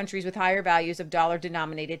 especially countries with higher values of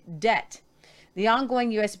dollar-denominated debt. The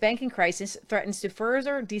ongoing U.S. banking crisis threatens to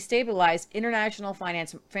further destabilize international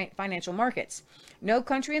financial markets. No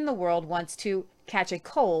country in the world wants to catch a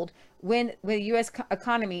cold when the U.S.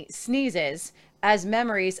 economy sneezes, as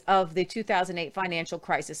memories of the 2008 financial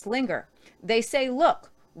crisis linger. They say, look,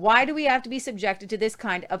 why do we have to be subjected to this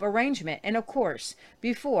kind of arrangement? And of course,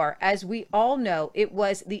 before, as we all know, it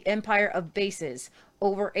was the empire of bases.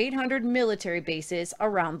 Over 800 military bases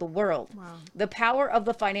around the world. Wow. The power of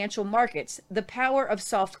the financial markets, the power of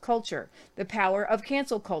soft culture, the power of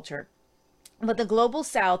cancel culture. But the global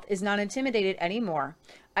south is not intimidated anymore.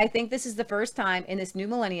 I think this is the first time in this new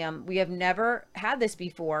millennium. We have never had this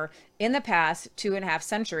before in the past 2.5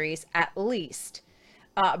 centuries at least.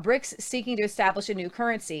 BRICS seeking to establish a new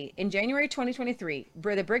currency. In January 2023,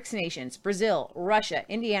 the BRICS nations, Brazil, Russia,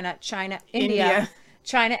 India, China,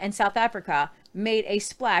 and South Africa made a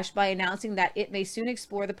splash by announcing that it may soon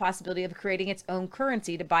explore the possibility of creating its own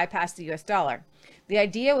currency to bypass the US dollar. The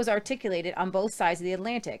idea was articulated on both sides of the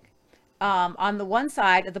Atlantic. On the one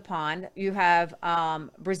side of the pond, you have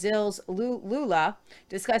Brazil's Lula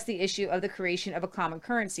discuss the issue of the creation of a common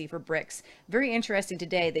currency for BRICS. Very interesting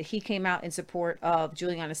today that he came out in support of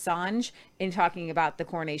Julian Assange in talking about the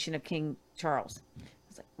coronation of King Charles.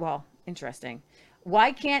 It's like, well, interesting.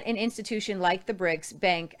 Why can't an institution like the BRICS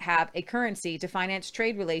Bank have a currency to finance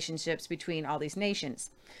trade relationships between all these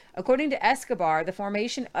nations? According to Escobar, the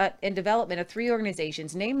formation and development of 3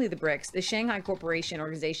 organizations, namely the BRICS, the Shanghai Cooperation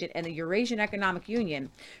Organization, and the Eurasian Economic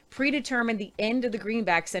Union, predetermined the end of the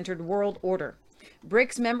greenback-centered world order.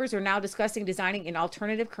 BRICS members are now discussing designing an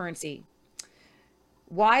alternative currency.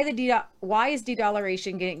 Why is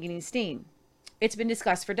de-dollarization getting steam? It's been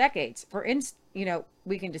discussed for decades.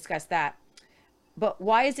 We can discuss that. But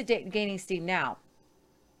why is it gaining steam now?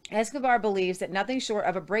 Escobar believes that nothing short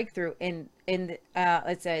of a breakthrough it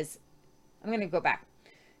says, I'm going to go back.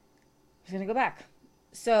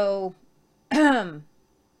 So, the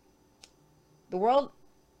world,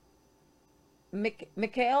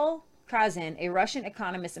 Mikhail Kazin, a Russian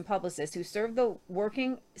economist and publicist who served the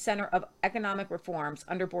Working Center of Economic Reforms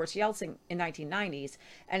under Boris Yeltsin in 1990s,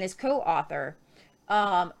 and his co-author,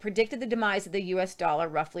 predicted the demise of the U.S. dollar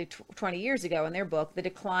roughly 20 years ago in their book, The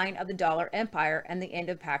Decline of the Dollar Empire and the End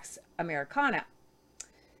of Pax Americana.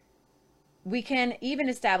 We can even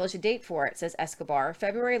establish a date for it, says Escobar,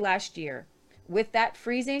 February last year. With that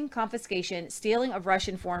freezing, confiscation, stealing of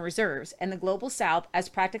Russian foreign reserves, and the global south as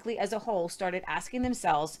practically as a whole started asking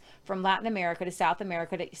themselves from Latin America to South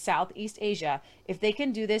America to Southeast Asia, if they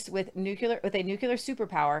can do this with a nuclear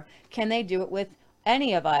superpower, can they do it with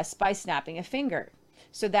any of us by snapping a finger?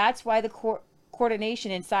 So that's why the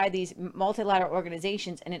coordination inside these multilateral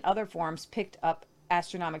organizations and in other forms picked up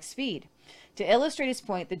astronomical speed. To illustrate his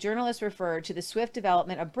point, the journalist referred to the swift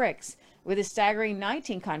development of BRICS, with a staggering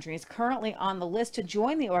 19 countries currently on the list to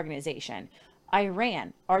join the organization: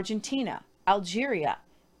 Iran, Argentina, Algeria,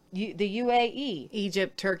 the UAE,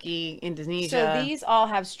 Egypt, Turkey, Indonesia. So these all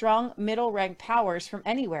have strong middle-ranked powers from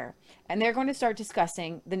anywhere, and they're going to start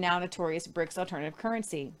discussing the now notorious BRICS alternative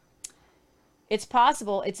currency. It's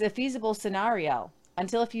possible, it's a feasible scenario.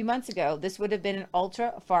 Until a few months ago, this would have been an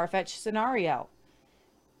ultra far-fetched scenario.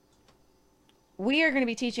 we are going to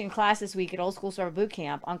be teaching a class this week at Old School Server Boot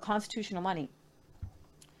Camp on constitutional money.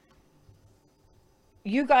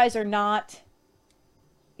 You guys are not,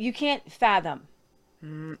 you can't fathom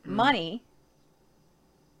money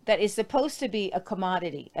that is supposed to be a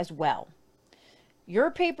commodity as well. Your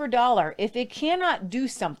paper dollar, if it cannot do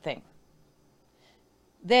something,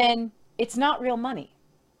 then it's not real money.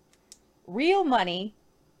 Real money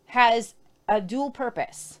has a dual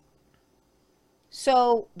purpose.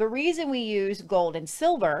 So the reason we use gold and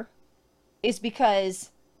silver is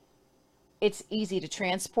because it's easy to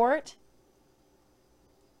transport.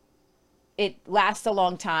 It lasts a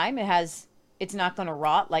long time. It's not going to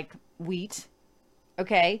rot like wheat.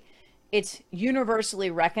 Okay. It's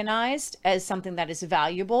universally recognized as something that is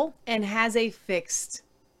valuable and has a fixed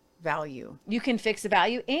value. You can fix the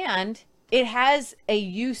value, and it has a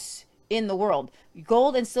use in the world.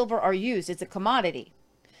 Gold and silver are used. It's a commodity.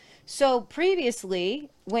 So previously,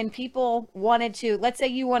 when people wanted to, let's say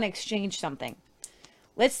you want to exchange something.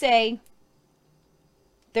 Let's say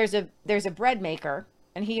there's a bread maker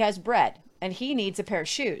and he has bread and he needs a pair of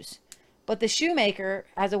shoes. But the shoemaker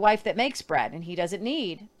has a wife that makes bread and he doesn't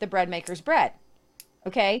need the bread maker's bread.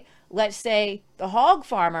 Okay? Let's say the hog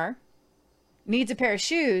farmer needs a pair of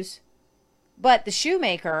shoes, but the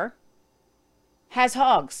shoemaker has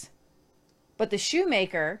hogs. But the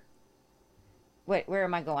shoemaker, wait, where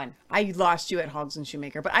am I going? I lost you at hogs and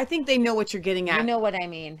shoemaker, but I think they know what you're getting at. You know what I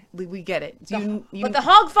mean. We get it. But the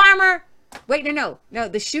hog farmer, wait, no,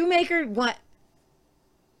 the shoemaker, what?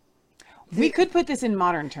 We could put this in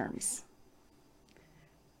modern terms.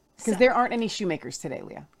 Because there aren't any shoemakers today,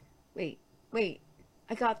 Leah. Wait.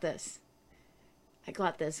 I got this.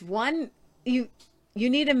 One, you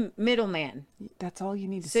need a middleman. That's all you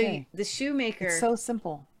need to say. The shoemaker. It's so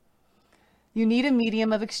simple. You need a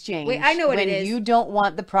medium of exchange. Wait, I know what it is. When you don't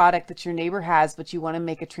want the product that your neighbor has, but you want to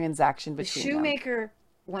make a transaction between them. The shoemaker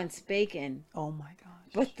wants bacon. Oh my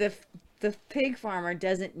gosh. But the pig farmer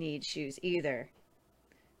doesn't need shoes either.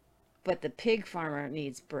 But the pig farmer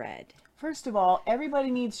needs bread. First of all,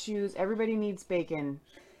 everybody needs shoes. Everybody needs bacon.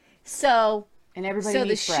 And everybody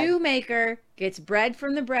needs bread. So the shoemaker gets bread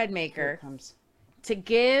from the bread maker to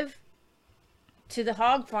give to the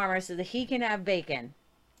hog farmer so that he can have bacon.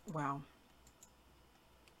 Wow.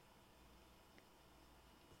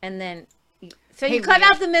 And then, so you cut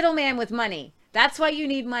out the middleman with money. That's why you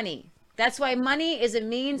need money. That's why money is a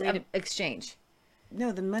means of exchange.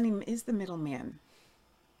 No, the money is the middleman.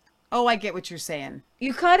 Oh, I get what you're saying.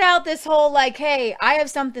 You cut out this whole like, hey, I have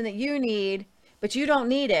something that you need, but you don't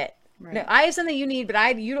need it. Right. No, I have something you need,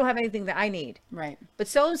 but you don't have anything that I need. Right. But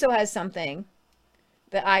so-and-so has something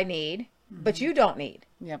that I need, but you don't need.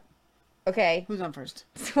 Yep. Okay. Who's on first?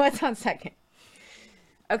 What's on second?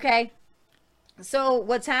 Okay. So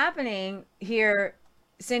what's happening here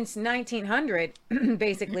since 1900,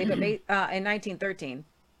 basically, but in 1913,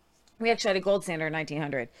 we actually had a gold standard in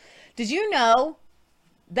 1900. Did you know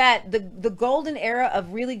that the golden era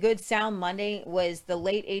of really good sound money was the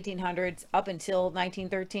late 1800s up until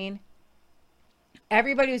 1913?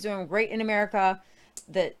 Everybody was doing great in America.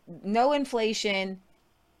 No inflation.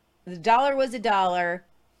 The dollar was a dollar,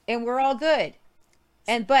 and we're all good.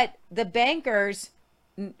 But the bankers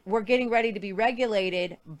were getting ready to be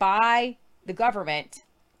regulated by the government,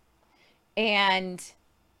 and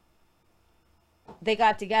they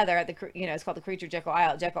got together at it's called the Creature Jekyll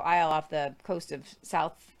Isle off the coast of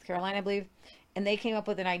South Carolina, I believe. And they came up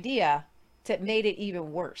with an idea that made it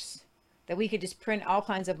even worse, that we could just print all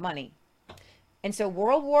kinds of money. And so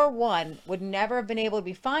World War I would never have been able to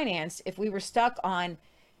be financed if we were stuck on,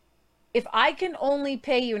 if I can only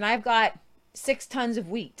pay you and I've got 6 tons of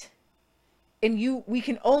wheat and we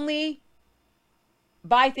can only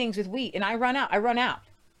buy things with wheat and I run out.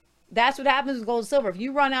 That's what happens with gold and silver. If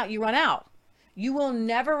you run out, you run out. You will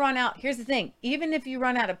never run out. Here's the thing. Even if you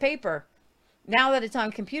run out of paper, now that it's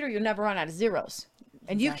on computer, you'll never run out of zeros.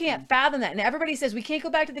 And you can't fathom that. And everybody says, we can't go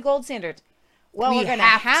back to the gold standard. Well, we're going to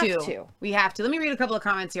have to. We have to. Let me read a couple of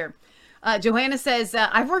comments here. Johanna says,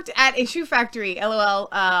 I've worked at a shoe factory, LOL.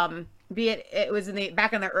 It was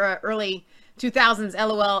back in the early 2000s,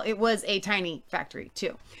 LOL. It was a tiny factory,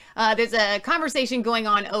 too. There's a conversation going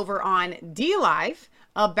on over on DLive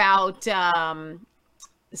about...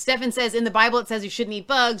 Stefan says, in the Bible, it says you shouldn't eat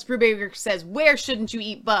bugs. Brubaker says, where shouldn't you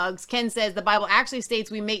eat bugs? Ken says, the Bible actually states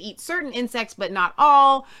we may eat certain insects, but not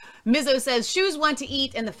all. Mizzo says, shoes want to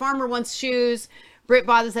eat, and the farmer wants shoes. Britt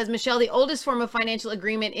Baza says, Michelle, the oldest form of financial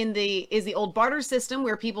agreement is the old barter system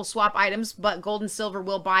where people swap items, but gold and silver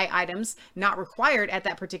will buy items not required at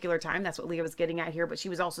that particular time. That's what Leah was getting at here, but she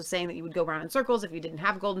was also saying that you would go around in circles if you didn't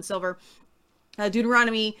have gold and silver.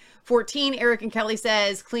 Deuteronomy 14, Eric and Kelly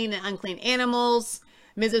says, clean and unclean animals.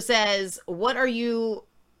 Mizzo says, what are you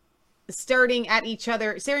staring at each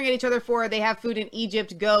other for? They have food in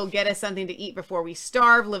Egypt. Go get us something to eat before we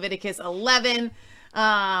starve. Leviticus 11. So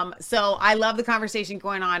I love the conversation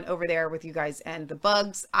going on over there with you guys and the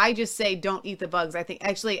bugs. I just say don't eat the bugs. I think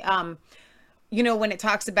actually, when it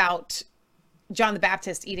talks about John the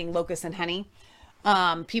Baptist eating locusts and honey,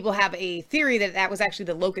 people have a theory that was actually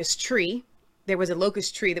the locust tree. There was a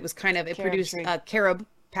locust tree that was it produced carob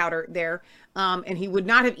powder there. And he would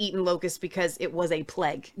not have eaten locusts because it was a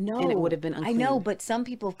plague. No, and it would have been unclean. I know, but some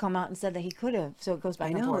people have come out and said that he could have. So it goes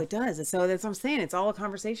back and forth. I know, it does. So that's what I'm saying. It's all a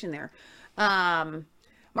conversation there.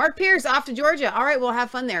 Mark Pierce off to Georgia. All right, we'll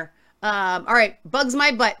have fun there. All right, bugs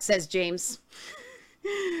my butt, says James.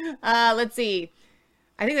 Let's see.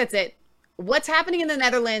 I think that's it. What's happening in the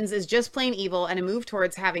Netherlands is just plain evil and a move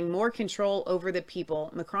towards having more control over the people.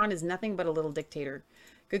 Macron is nothing but a little dictator.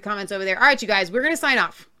 Good comments over there. All right, you guys, we're going to sign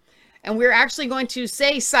off. And we're actually going to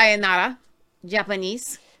say sayonara,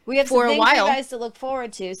 Japanese. We have for some a things while. You guys to look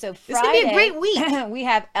forward to. So Friday, this is going to be a great week. We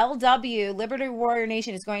have LW, Liberty Warrior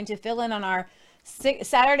Nation, is going to fill in on our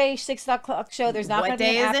Saturday 6 o'clock show. There's not going to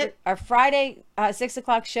be an after. Our Friday 6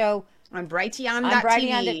 o'clock show on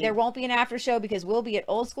Brighteon.tv. There won't be an after show because we'll be at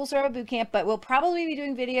Old School Survival Boot Camp, but we'll probably be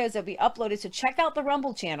doing videos that'll be uploaded. So check out the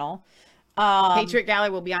Rumble channel. Patriot Galley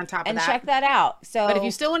will be on top of that. And check that out. So, but if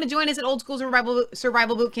you still want to join us at Old School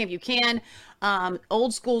Survival Boot Camp, you can.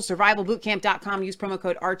 oldschoolsurvivalbootcamp.com. Use promo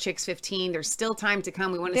code RChicks15. There's still time to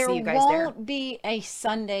come. We want to see you guys there. There won't be a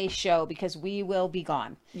Sunday show because we will be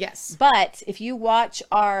gone. Yes. But if you watch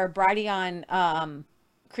our Brighteon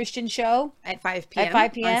Christian show at 5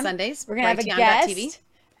 p.m. on Sundays, we're going to have a guest. TV.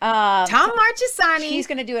 Tom Marchesani. He's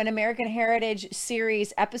going to do an American Heritage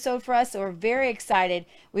series episode for us, so we're very excited.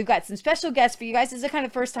 We've got some special guests for you guys. This is the kind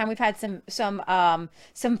of first time we've had some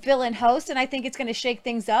fill-in hosts, and I think it's going to shake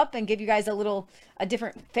things up and give you guys a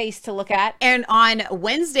different face to look at. And on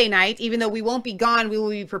Wednesday night, even though we won't be gone, we will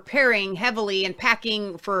be preparing heavily and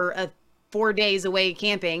packing for 4 days away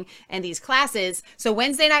camping and these classes. So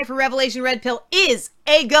Wednesday night for Revelation Red Pill is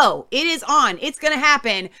a go. It is on. It's going to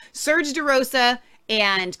happen. Serge DeRosa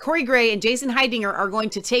and Corey Gray and Jason Heidinger are going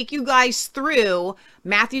to take you guys through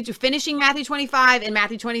finishing Matthew 25 and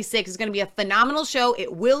Matthew 26. Is going to be a phenomenal show.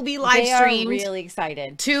 It will be live streamed. They are really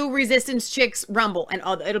excited. To Resistance Chicks Rumble. And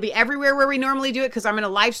it'll be everywhere where we normally do it because I'm going to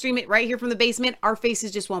live stream it right here from the basement. Our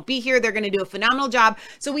faces just won't be here. They're going to do a phenomenal job.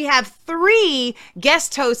 So we have 3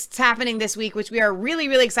 guest hosts happening this week, which we are really,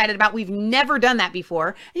 really excited about. We've never done that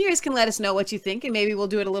before. And you guys can let us know what you think, and maybe we'll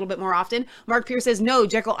do it a little bit more often. Mark Pierce says, no,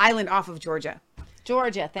 Jekyll Island off of Georgia.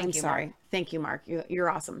 Georgia, thank you. Sorry. Mark. Thank you, Mark. You're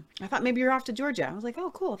awesome. I thought maybe you're off to Georgia. I was like,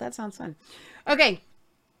 oh, cool. That sounds fun. Okay.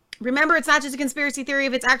 Remember, it's not just a conspiracy theory.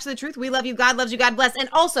 If it's actually the truth, we love you. God loves you. God bless. And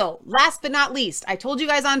also, last but not least, I told you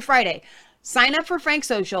guys on Friday, sign up for Frank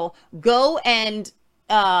Social. Go and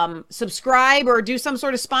subscribe or do some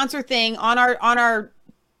sort of sponsor thing on our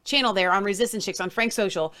channel there on Resistance Chicks on Frank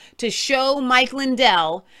Social to show Mike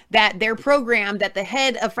Lindell that their program that the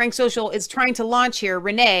head of Frank Social is trying to launch here,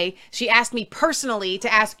 Renee, she asked me personally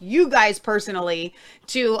to ask you guys personally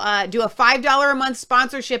to do a $5 a month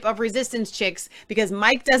sponsorship of Resistance Chicks because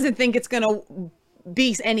Mike doesn't think it's going to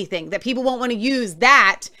be anything, that people won't want to use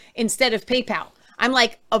that instead of PayPal. I'm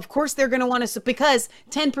like, of course they're going to want to, because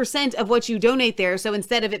 10% of what you donate there, so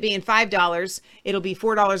instead of it being $5, it'll be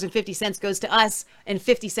 $4.50 goes to us, and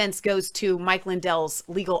 50 cents goes to Mike Lindell's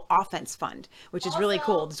Legal Offense Fund, which is really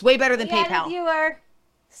cool. It's way better than PayPal. Viewer,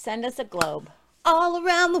 send us a globe. All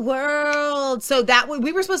around the world. So that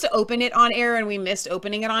we were supposed to open it on air, and we missed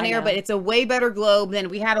opening it on air, but it's a way better globe than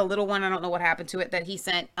we had a little one. I don't know what happened to it that he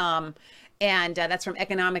sent. And that's from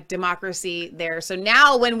Economic Democracy there. So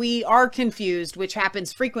now when we are confused, which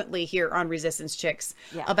happens frequently here on Resistance Chicks,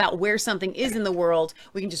 about where something is in the world,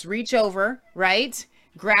 we can just reach over, right?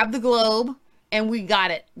 Grab the globe, and we got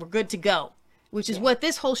it. We're good to go, which is what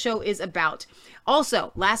this whole show is about.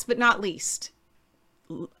 Also, last but not least,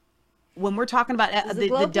 when we're talking about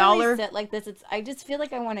the dollar. Really sit like this, I just feel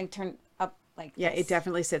like I want to turn up. Like yeah, it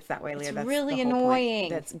definitely sits that way, Leah. It's that's really annoying.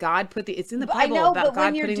 That's God put it's in the Bible I know, about but God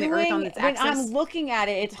when you're putting the earth on its axis. When I'm looking at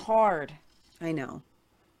it, it's hard. I know,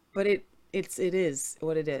 but it is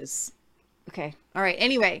what it is. Okay. All right.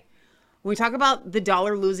 Anyway, when we talk about the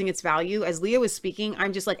dollar losing its value, as Leah was speaking,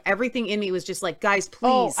 I'm just like, everything in me was just like, guys,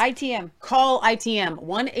 please. ITM. Call ITM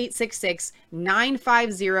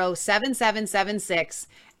 1-866-950-7776.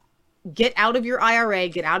 Get out of your IRA,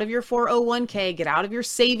 get out of your 401k, get out of your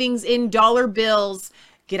savings in dollar bills,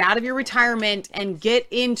 get out of your retirement, and get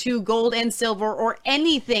into gold and silver or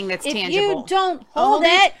anything that's tangible. If you don't hold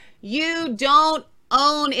it, You don't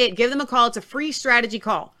own it. Give them a call. It's a free strategy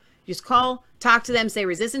call. Just call, talk to them, say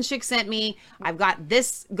Resistance Chick sent me. I've got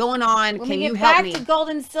this going on. When Can we you get help back me? to gold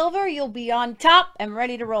and silver, you'll be on top and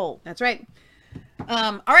ready to roll. That's right.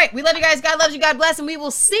 All right. We love you guys. God loves you. God bless. And we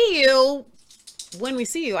will see you when we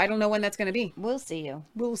see you. I don't know when that's going to be. We'll see you.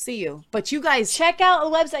 We'll see you. But you guys check out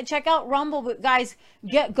the website. Check out Rumble. But guys,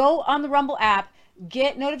 go on the Rumble app.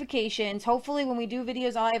 Get notifications. Hopefully, when we do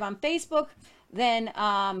videos live on Facebook, then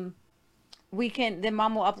then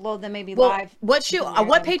Mom will upload them maybe live. What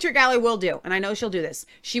Patriot Gallery will do, and I know she'll do this.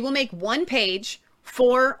 She will make one page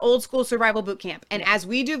for Old School Survival Boot Camp, and as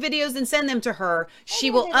we do videos and send them to her,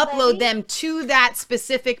 she will upload them to that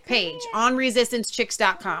specific page on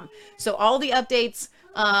resistancechicks.com. So all the updates.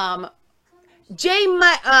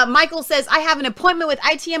 Michael says, I have an appointment with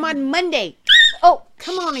ITM on Monday. Oh,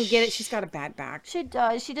 come on and get it. She's got a bad back. She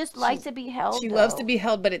does. She just likes to be held. She loves to be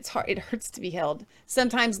held, but it's hard. It hurts to be held.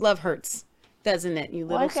 Sometimes love hurts, doesn't it? You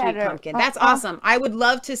little sweet pumpkin. That's awesome. I would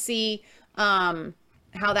love to see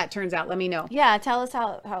how that turns out. Let me know. Yeah, tell us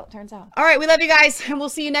how it turns out. All right, we love you guys, and we'll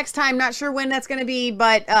see you next time. Not sure when that's going to be,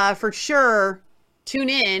 but for sure, tune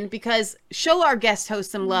in, because show our guest host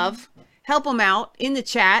some love. Help them out in the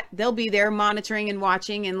chat. They'll be there monitoring and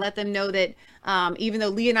watching, and let them know that even though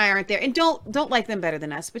Lee and I aren't there, and don't like them better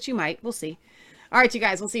than us, but you might. We'll see. All right, you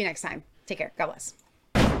guys. We'll see you next time. Take care. God bless.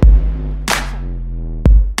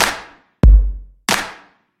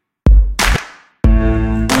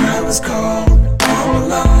 I was called